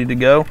 ready to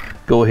go.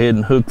 Go ahead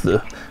and hook the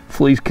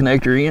fleece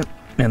connector in,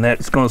 and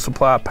that's going to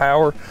supply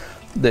power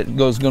that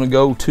is going to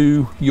go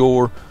to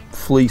your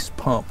fleece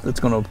pump. That's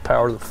going to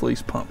power the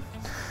fleece pump.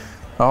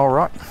 All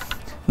right,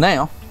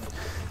 now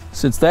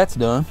since that's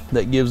done,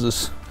 that gives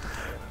us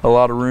a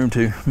lot of room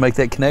to make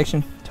that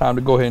connection. Time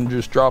to go ahead and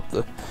just drop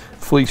the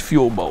Fleece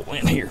fuel bowl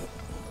in here.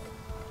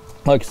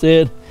 Like I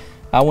said,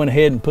 I went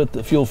ahead and put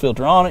the fuel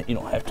filter on it. You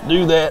don't have to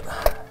do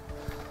that,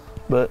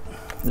 but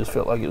just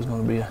felt like it was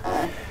going to be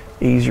an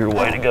easier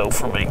way to go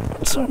for me.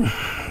 So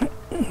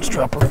let's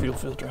drop our fuel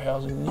filter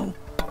housing in.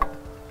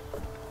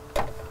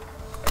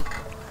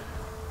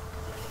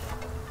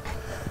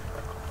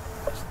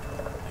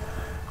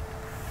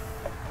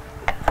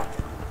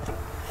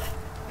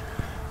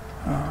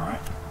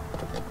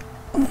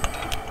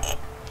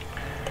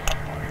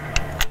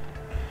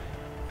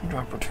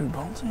 Drop our 2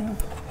 bolts in.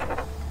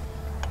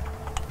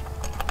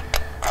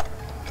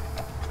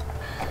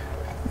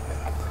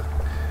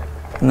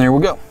 And there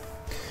we go.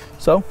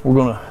 So we're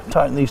going to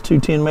tighten these 2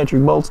 10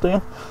 metric bolts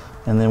down,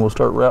 and then we'll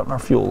start routing our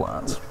fuel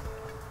lines.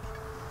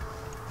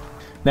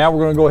 Now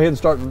we're going to go ahead and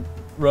start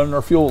running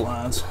our fuel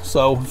lines.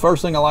 So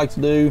first thing I like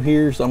to do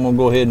here is I'm going to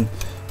go ahead and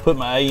put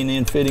my A and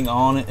N fitting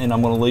on it, and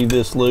I'm going to leave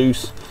this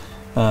loose.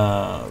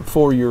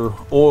 For your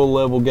oil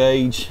level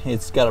gauge,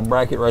 it's got a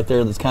bracket right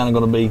there that's kind of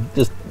going to be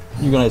just,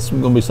 it's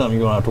going to be something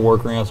you're going to have to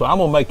work around. So I'm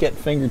going to make that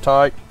finger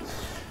tight,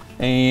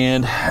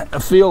 and I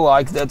feel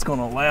like that's going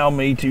to allow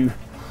me to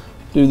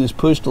do this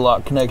push to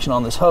lock connection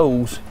on this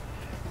hose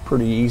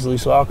pretty easily.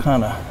 So I'll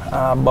kind of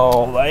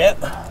eyeball that,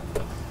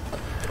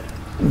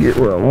 get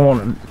where I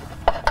want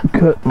to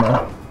cut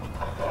my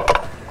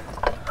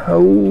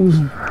hose.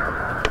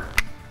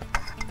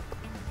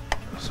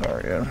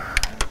 Sorry,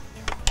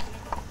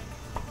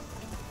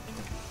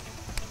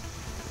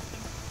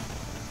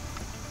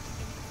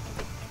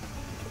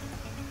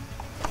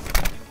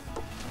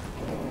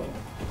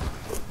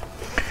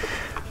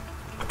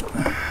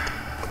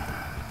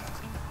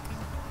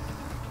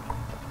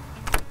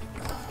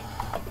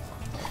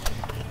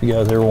 if you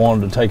guys ever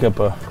wanted to take up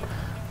a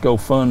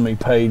GoFundMe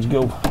page,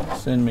 go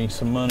send me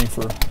some money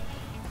for a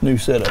new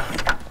set of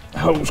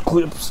hose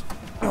clips.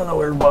 I know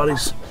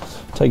everybody's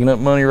taking up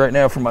money right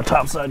now for my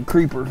topside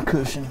creeper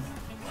cushion.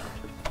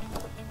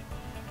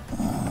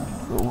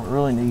 But what we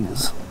really need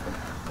is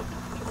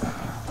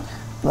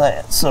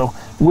that. So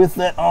with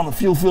that on the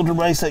fuel filter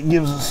base, that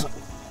gives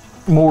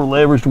us more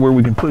leverage to where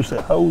we can push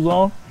that hose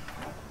on.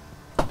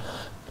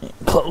 And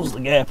close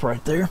the gap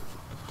right there.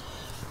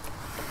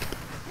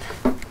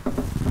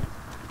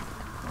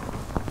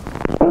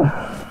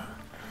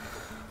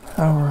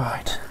 All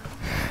right.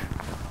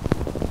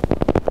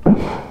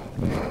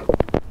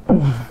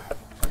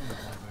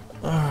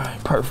 All right,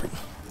 perfect.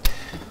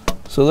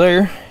 So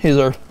there is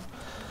our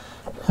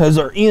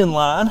in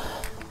line.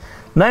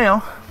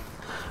 Now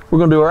we're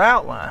going to do our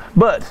outline,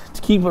 but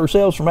to keep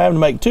ourselves from having to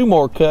make 2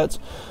 more cuts,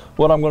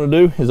 what I'm going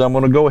to do is I'm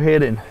going to go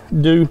ahead and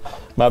do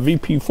my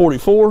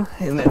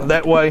VP44, and then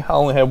that way I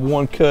only have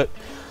 1 cut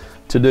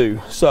to do.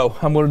 So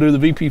I'm going to do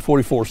the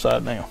VP44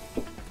 side now.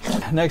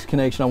 Next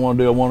connection I want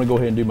to go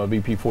ahead and do my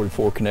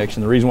VP44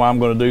 connection. The reason why I'm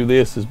going to do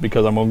this is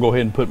because I'm going to go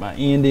ahead and put my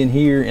end in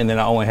here, and then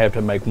I only have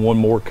to make 1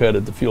 more cut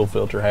at the fuel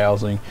filter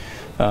housing.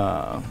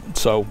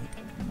 So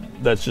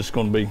that's just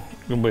going to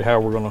be how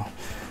we're going to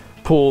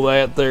pull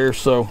that there.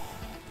 So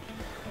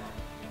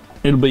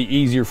it'll be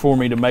easier for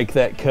me to make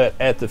that cut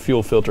at the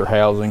fuel filter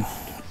housing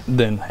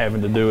than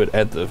having to do it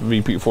at the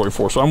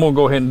VP44. So I'm going to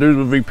go ahead and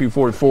do the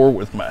VP44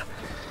 with my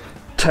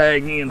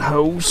tag end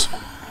hose.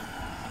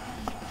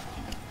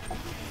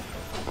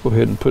 Go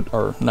ahead and put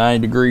our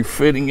 90-degree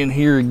fitting in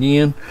here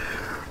again.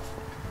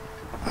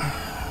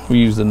 We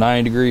use the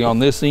 90-degree on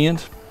this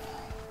end.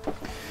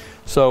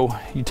 So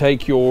you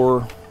take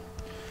your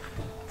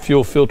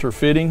fuel filter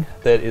fitting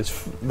that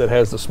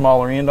has the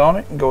smaller end on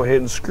it, and go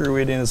ahead and screw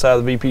it inside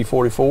the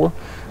VP44.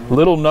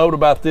 Little note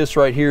about this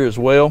right here as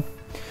well.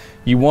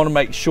 You want to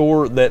make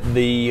sure that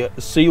the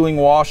sealing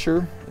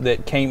washer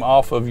that came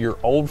off of your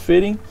old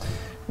fitting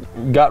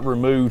got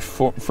removed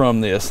from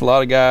this. A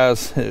lot of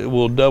guys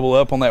will double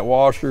up on that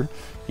washer.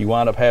 You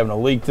wind up having a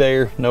leak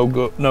there. No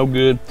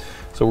good.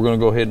 So we're going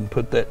to go ahead and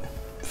put that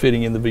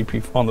fitting in the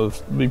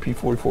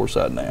VP44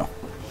 side now.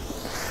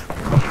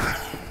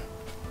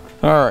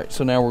 All right,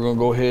 so now we're going to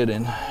go ahead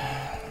and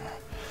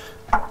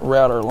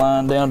route our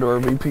line down to our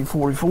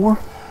VP44.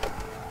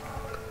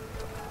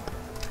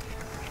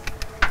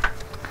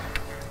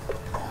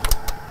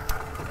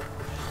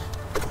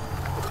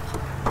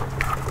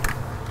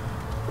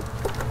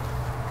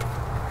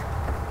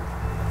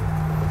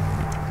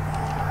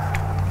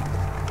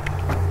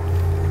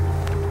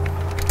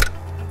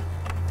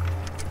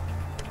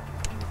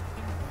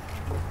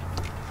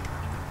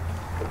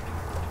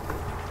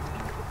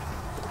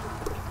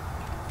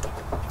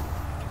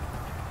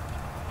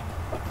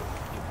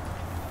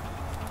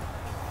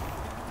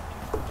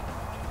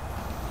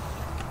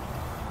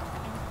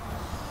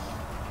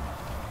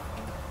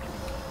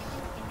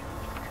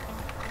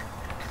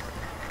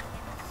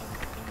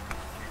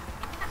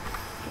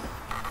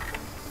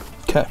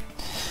 Okay,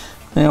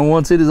 now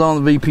once it is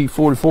on the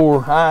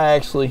VP44,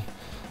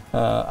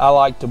 I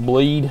like to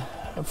bleed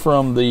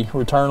from the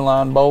return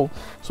line bolt,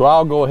 so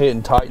I'll go ahead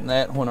and tighten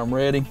that when I'm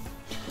ready.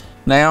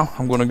 Now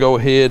I'm going to go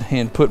ahead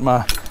and put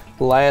my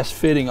last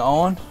fitting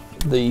on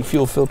the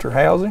fuel filter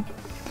housing,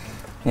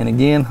 and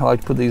again I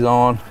like to put these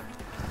on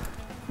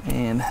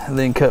and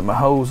then cut my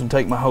hose and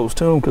take my hose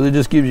to them, because it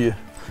just gives you,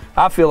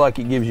 I feel like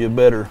it gives you a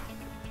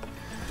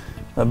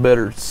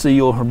better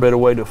seal or better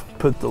way to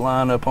put the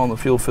line up on the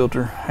fuel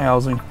filter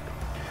housing.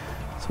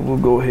 So we'll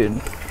go ahead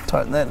and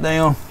tighten that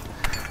down,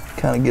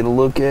 kind of get a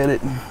look at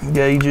it,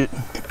 gauge it,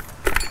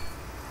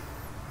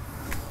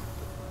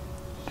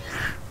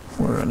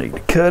 where I need to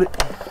cut it.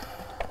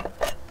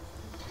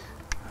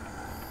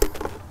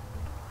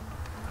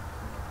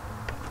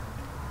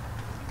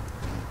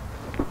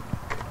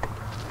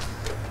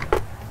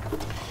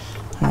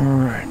 All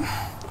right,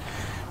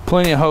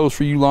 plenty of hose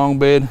for you long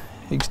bed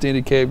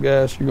extended cab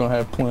guys. You're gonna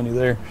have plenty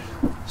there,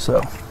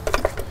 so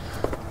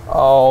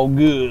all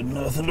good,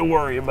 nothing to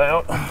worry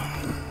about.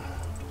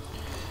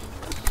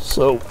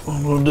 So what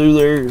I'm gonna do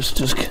there is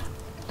just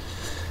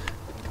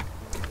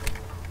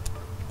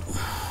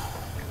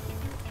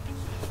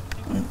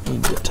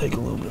need to take a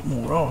little bit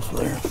more off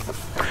there.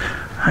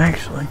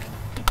 Actually,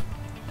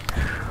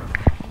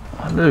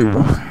 I do.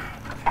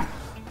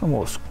 I'm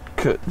gonna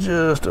cut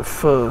just a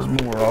fuzz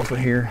more off of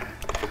here,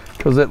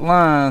 because that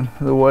line,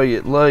 the way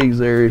it lays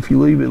there, if you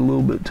leave it a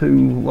little bit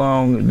too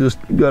long, it just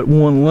got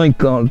one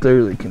length on it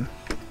there that can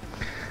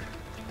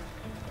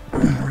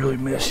really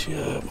mess you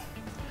up.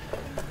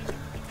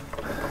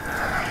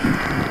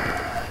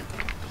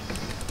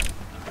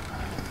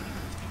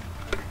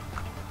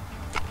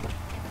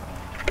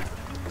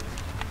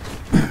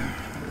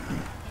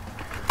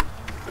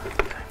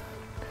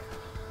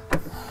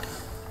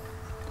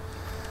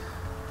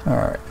 All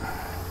right,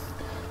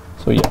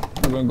 so yeah,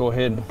 we're gonna go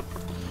ahead and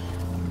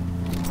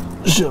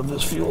shove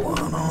this fuel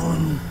line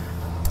on.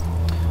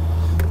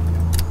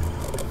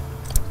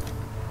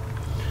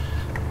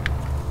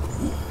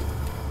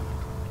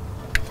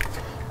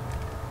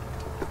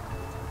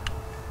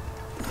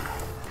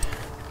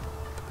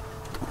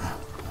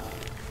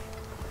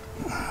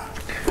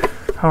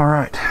 All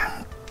right,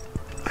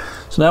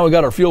 so now we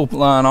got our fuel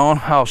line on.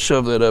 I'll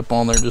shove that up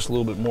on there just a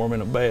little bit more. I'm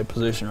in a bad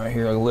position right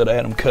here. I'll let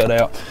Adam cut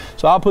out.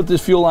 So I'll put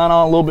this fuel line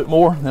on a little bit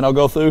more, then I'll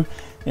go through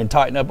and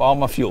tighten up all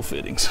my fuel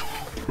fittings.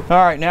 All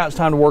right, now it's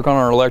time to work on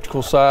our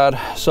electrical side.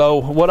 So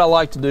what I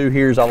like to do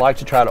here is I like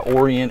to try to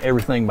orient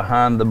everything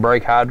behind the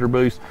brake hydro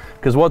boost,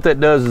 because what that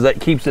does is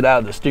that keeps it out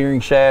of the steering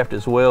shaft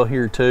as well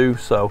here too.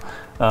 So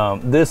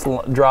this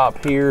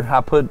drop here,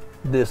 I put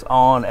this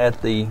on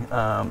at the,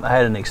 I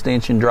had an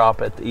extension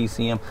drop at the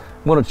ECM.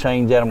 I'm gonna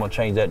change that, I'm gonna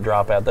change that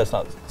drop out. That's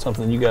not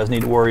something you guys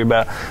need to worry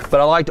about. But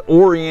I like to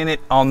orient it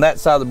on that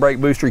side of the brake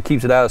booster. It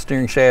keeps it out of the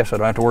steering shaft, so I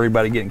don't have to worry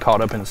about it getting caught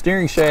up in the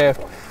steering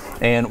shaft.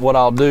 And what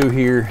I'll do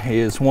here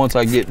is once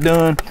I get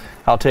done,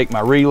 I'll take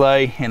my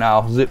relay and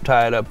I'll zip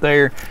tie it up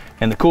there.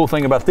 And the cool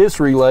thing about this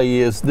relay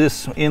is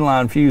this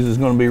inline fuse is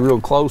gonna be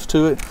real close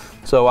to it.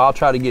 So I'll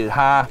try to get it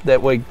high.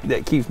 That way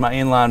that keeps my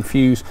inline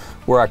fuse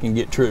where I can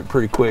get to it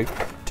pretty quick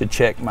to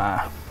check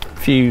my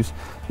fuse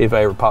if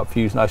I ever pop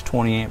fuse. Nice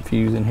 20 amp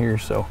fuse in here,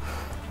 so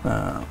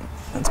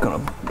it's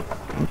gonna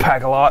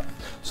pack a lot.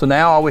 So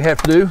now all we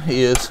have to do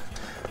is,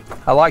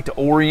 I like to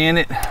orient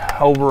it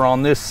over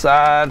on this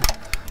side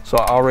so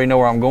I already know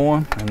where I'm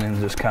going, and then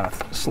just kind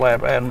of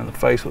slap Adam in the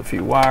face with a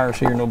few wires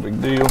here, no big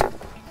deal.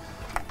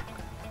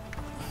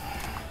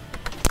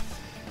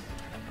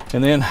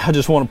 And then I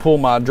just want to pull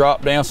my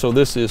drop down. So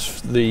this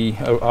is the,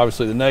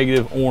 obviously the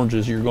negative, orange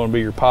is going to be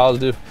your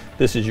positive.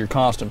 This is your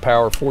constant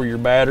power for your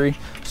battery.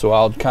 So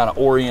I'll kind of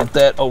orient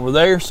that over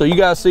there. So you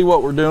guys see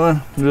what we're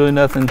doing. Really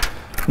nothing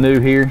new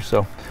here.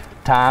 So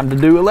time to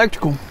do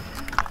electrical.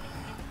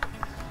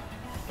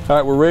 All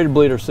right, we're ready to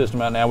bleed our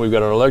system out now. We've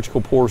got our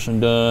electrical portion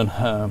done,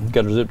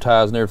 got our zip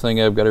ties and everything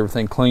up, got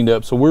everything cleaned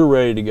up. So we're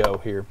ready to go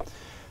here.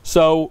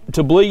 So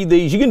to bleed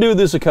these, you can do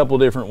this a couple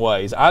of different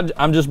ways.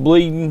 I'm just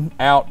bleeding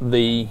out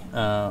the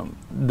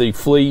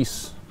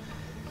fleece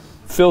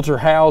filter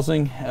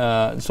housing.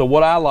 So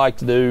what I like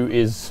to do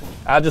is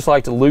I just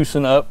like to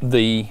loosen up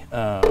the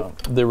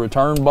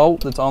return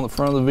bolt that's on the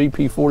front of the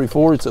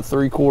VP44. It's a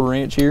 3/4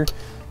 inch here.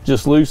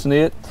 Just loosen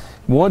it.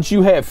 Once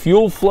you have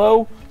fuel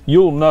flow,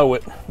 you'll know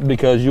it,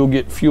 because you'll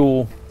get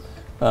fuel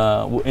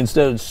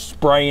instead of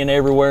spraying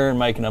everywhere and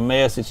making a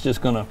mess. It's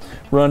just going to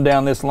run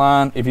down this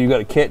line. If you've got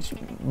a catch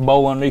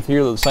bowl underneath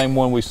here, the same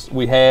one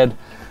we had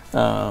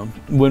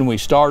when we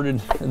started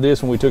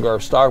this, when we took our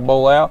stock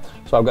bowl out.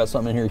 So I've got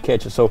something in here to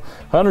catch it. So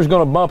Hunter's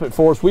going to bump it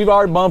for us. We've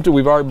already bumped it,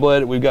 we've already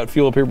bled it, we've got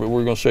fuel up here, but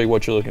we're going to show you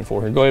what you're looking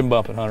for here. Go ahead and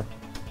bump it, Hunter.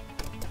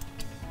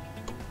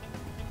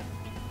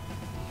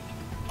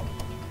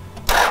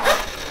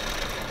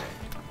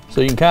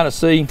 So you can kind of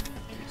see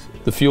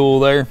the fuel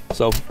there.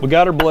 So we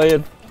got her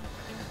bled.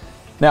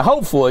 Now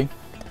hopefully,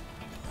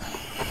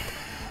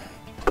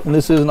 and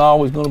this isn't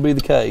always going to be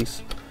the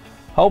case,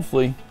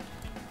 hopefully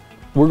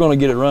we're going to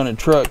get it running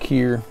truck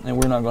here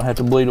and we're not going to have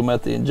to bleed them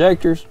at the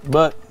injectors.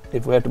 But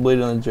if we have to bleed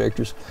on the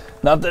injectors,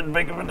 not that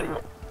big of a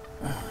deal.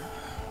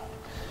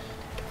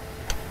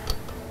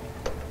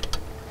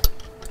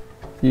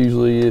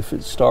 Usually if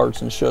it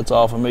starts and shuts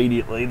off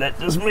immediately, that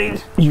just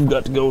means you've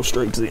got to go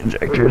straight to the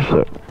injector.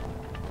 So.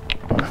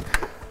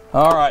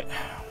 All right.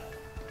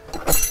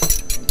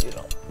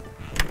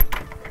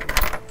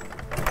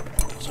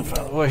 Get some out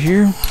of the way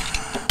here.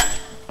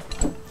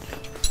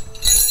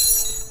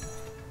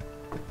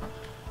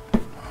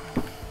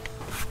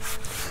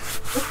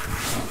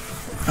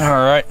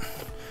 All right,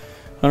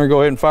 Hunter,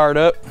 go ahead and fire it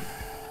up.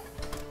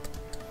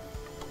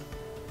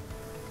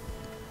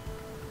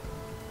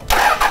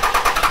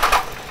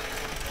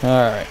 All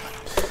right,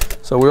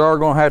 so we are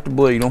gonna have to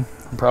bleed them.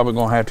 I'm probably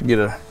gonna have to get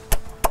a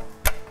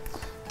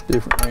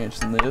different wrench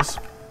than this.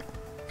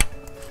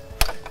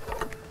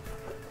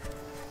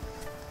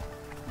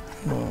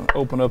 We'll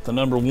open up the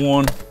number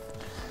 1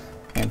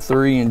 and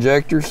 3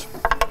 injectors.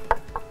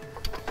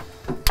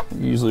 It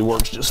usually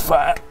works just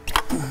fine.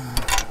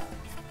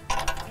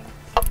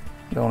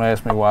 Don't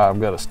ask me why I've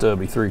got a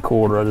stubby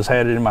 3/4. I just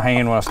had it in my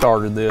hand when I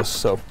started this,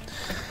 so.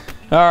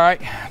 All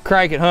right,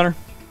 crank it, Hunter.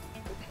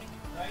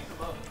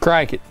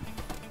 Crank it.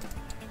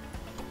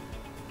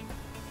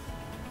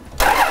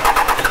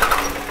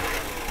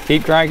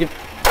 Keep cranking.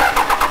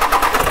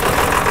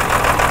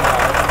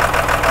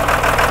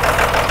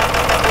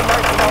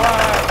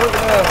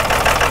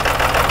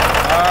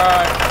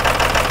 Alright.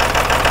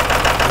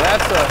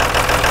 That's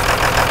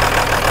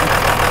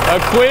a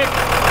quick,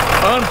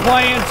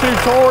 unplanned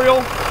tutorial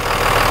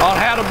on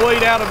how to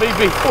bleed out a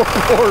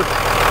VP44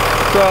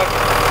 truck.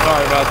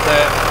 Sorry about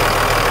that.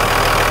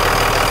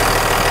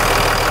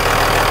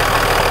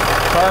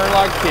 Turn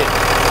like a kitten.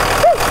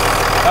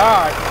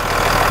 Alright.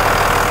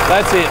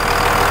 That's it.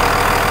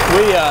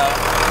 We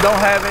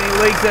don't have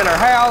any leaks in our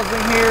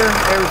housing here.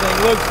 Everything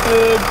looks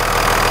good.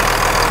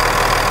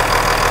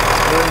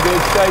 We're in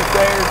good shape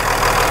there.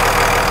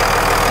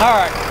 All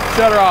right,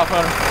 shut her off,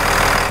 Hunter.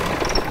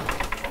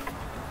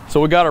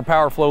 So we got our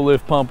PowerFlo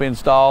lift pump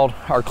installed.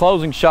 Our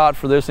closing shot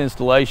for this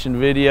installation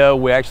video,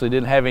 we actually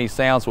didn't have any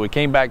sound, so we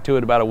came back to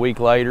it about a week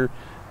later.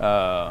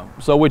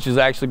 Which is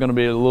actually going to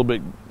be a little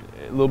bit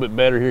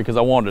better here because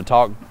I wanted to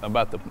talk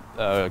about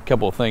a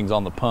couple of things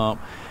on the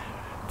pump.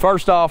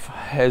 First off,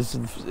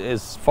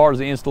 as far as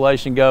the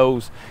installation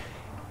goes,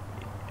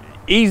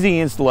 easy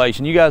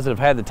installation. You guys that have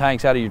had the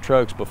tanks out of your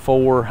trucks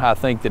before, I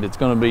think that it's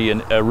going to be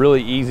a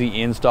really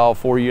easy install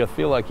for you. I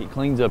feel like it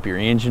cleans up your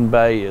engine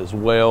bay as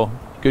well.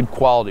 Good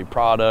quality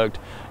product,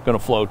 going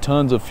to flow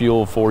tons of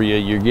fuel for you.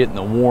 You're getting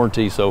the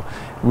warranty, so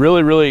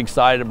really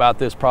excited about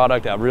this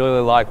product. I really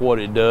like what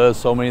it does.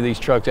 So many of these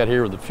trucks out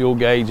here where the fuel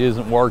gauge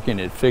isn't working,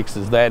 it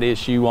fixes that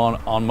issue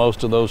on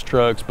most of those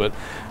trucks, but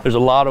there's a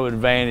lot of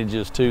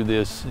advantages to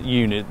this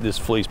unit, this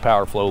Fleece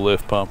PowerFlo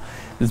lift pump.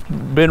 It's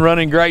been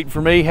running great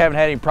for me, haven't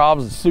had any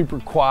problems. It's super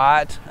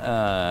quiet.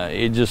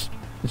 It's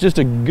just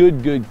a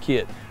good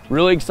kit.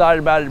 Really excited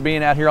about it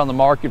being out here on the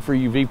market for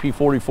you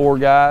VP44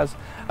 guys.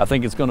 I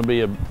think it's going to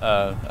be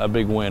a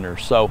big winner.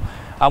 So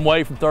I'm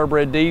Wade from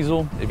Thoroughbred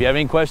Diesel. If you have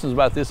any questions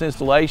about this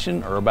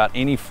installation or about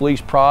any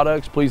Fleece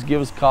products, please give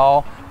us a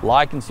call,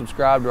 like and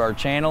subscribe to our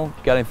channel. If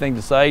you got anything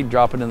to say,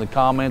 drop it in the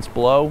comments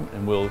below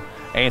and we'll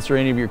answer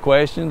any of your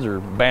questions or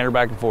banter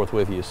back and forth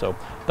with you. So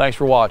thanks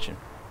for watching.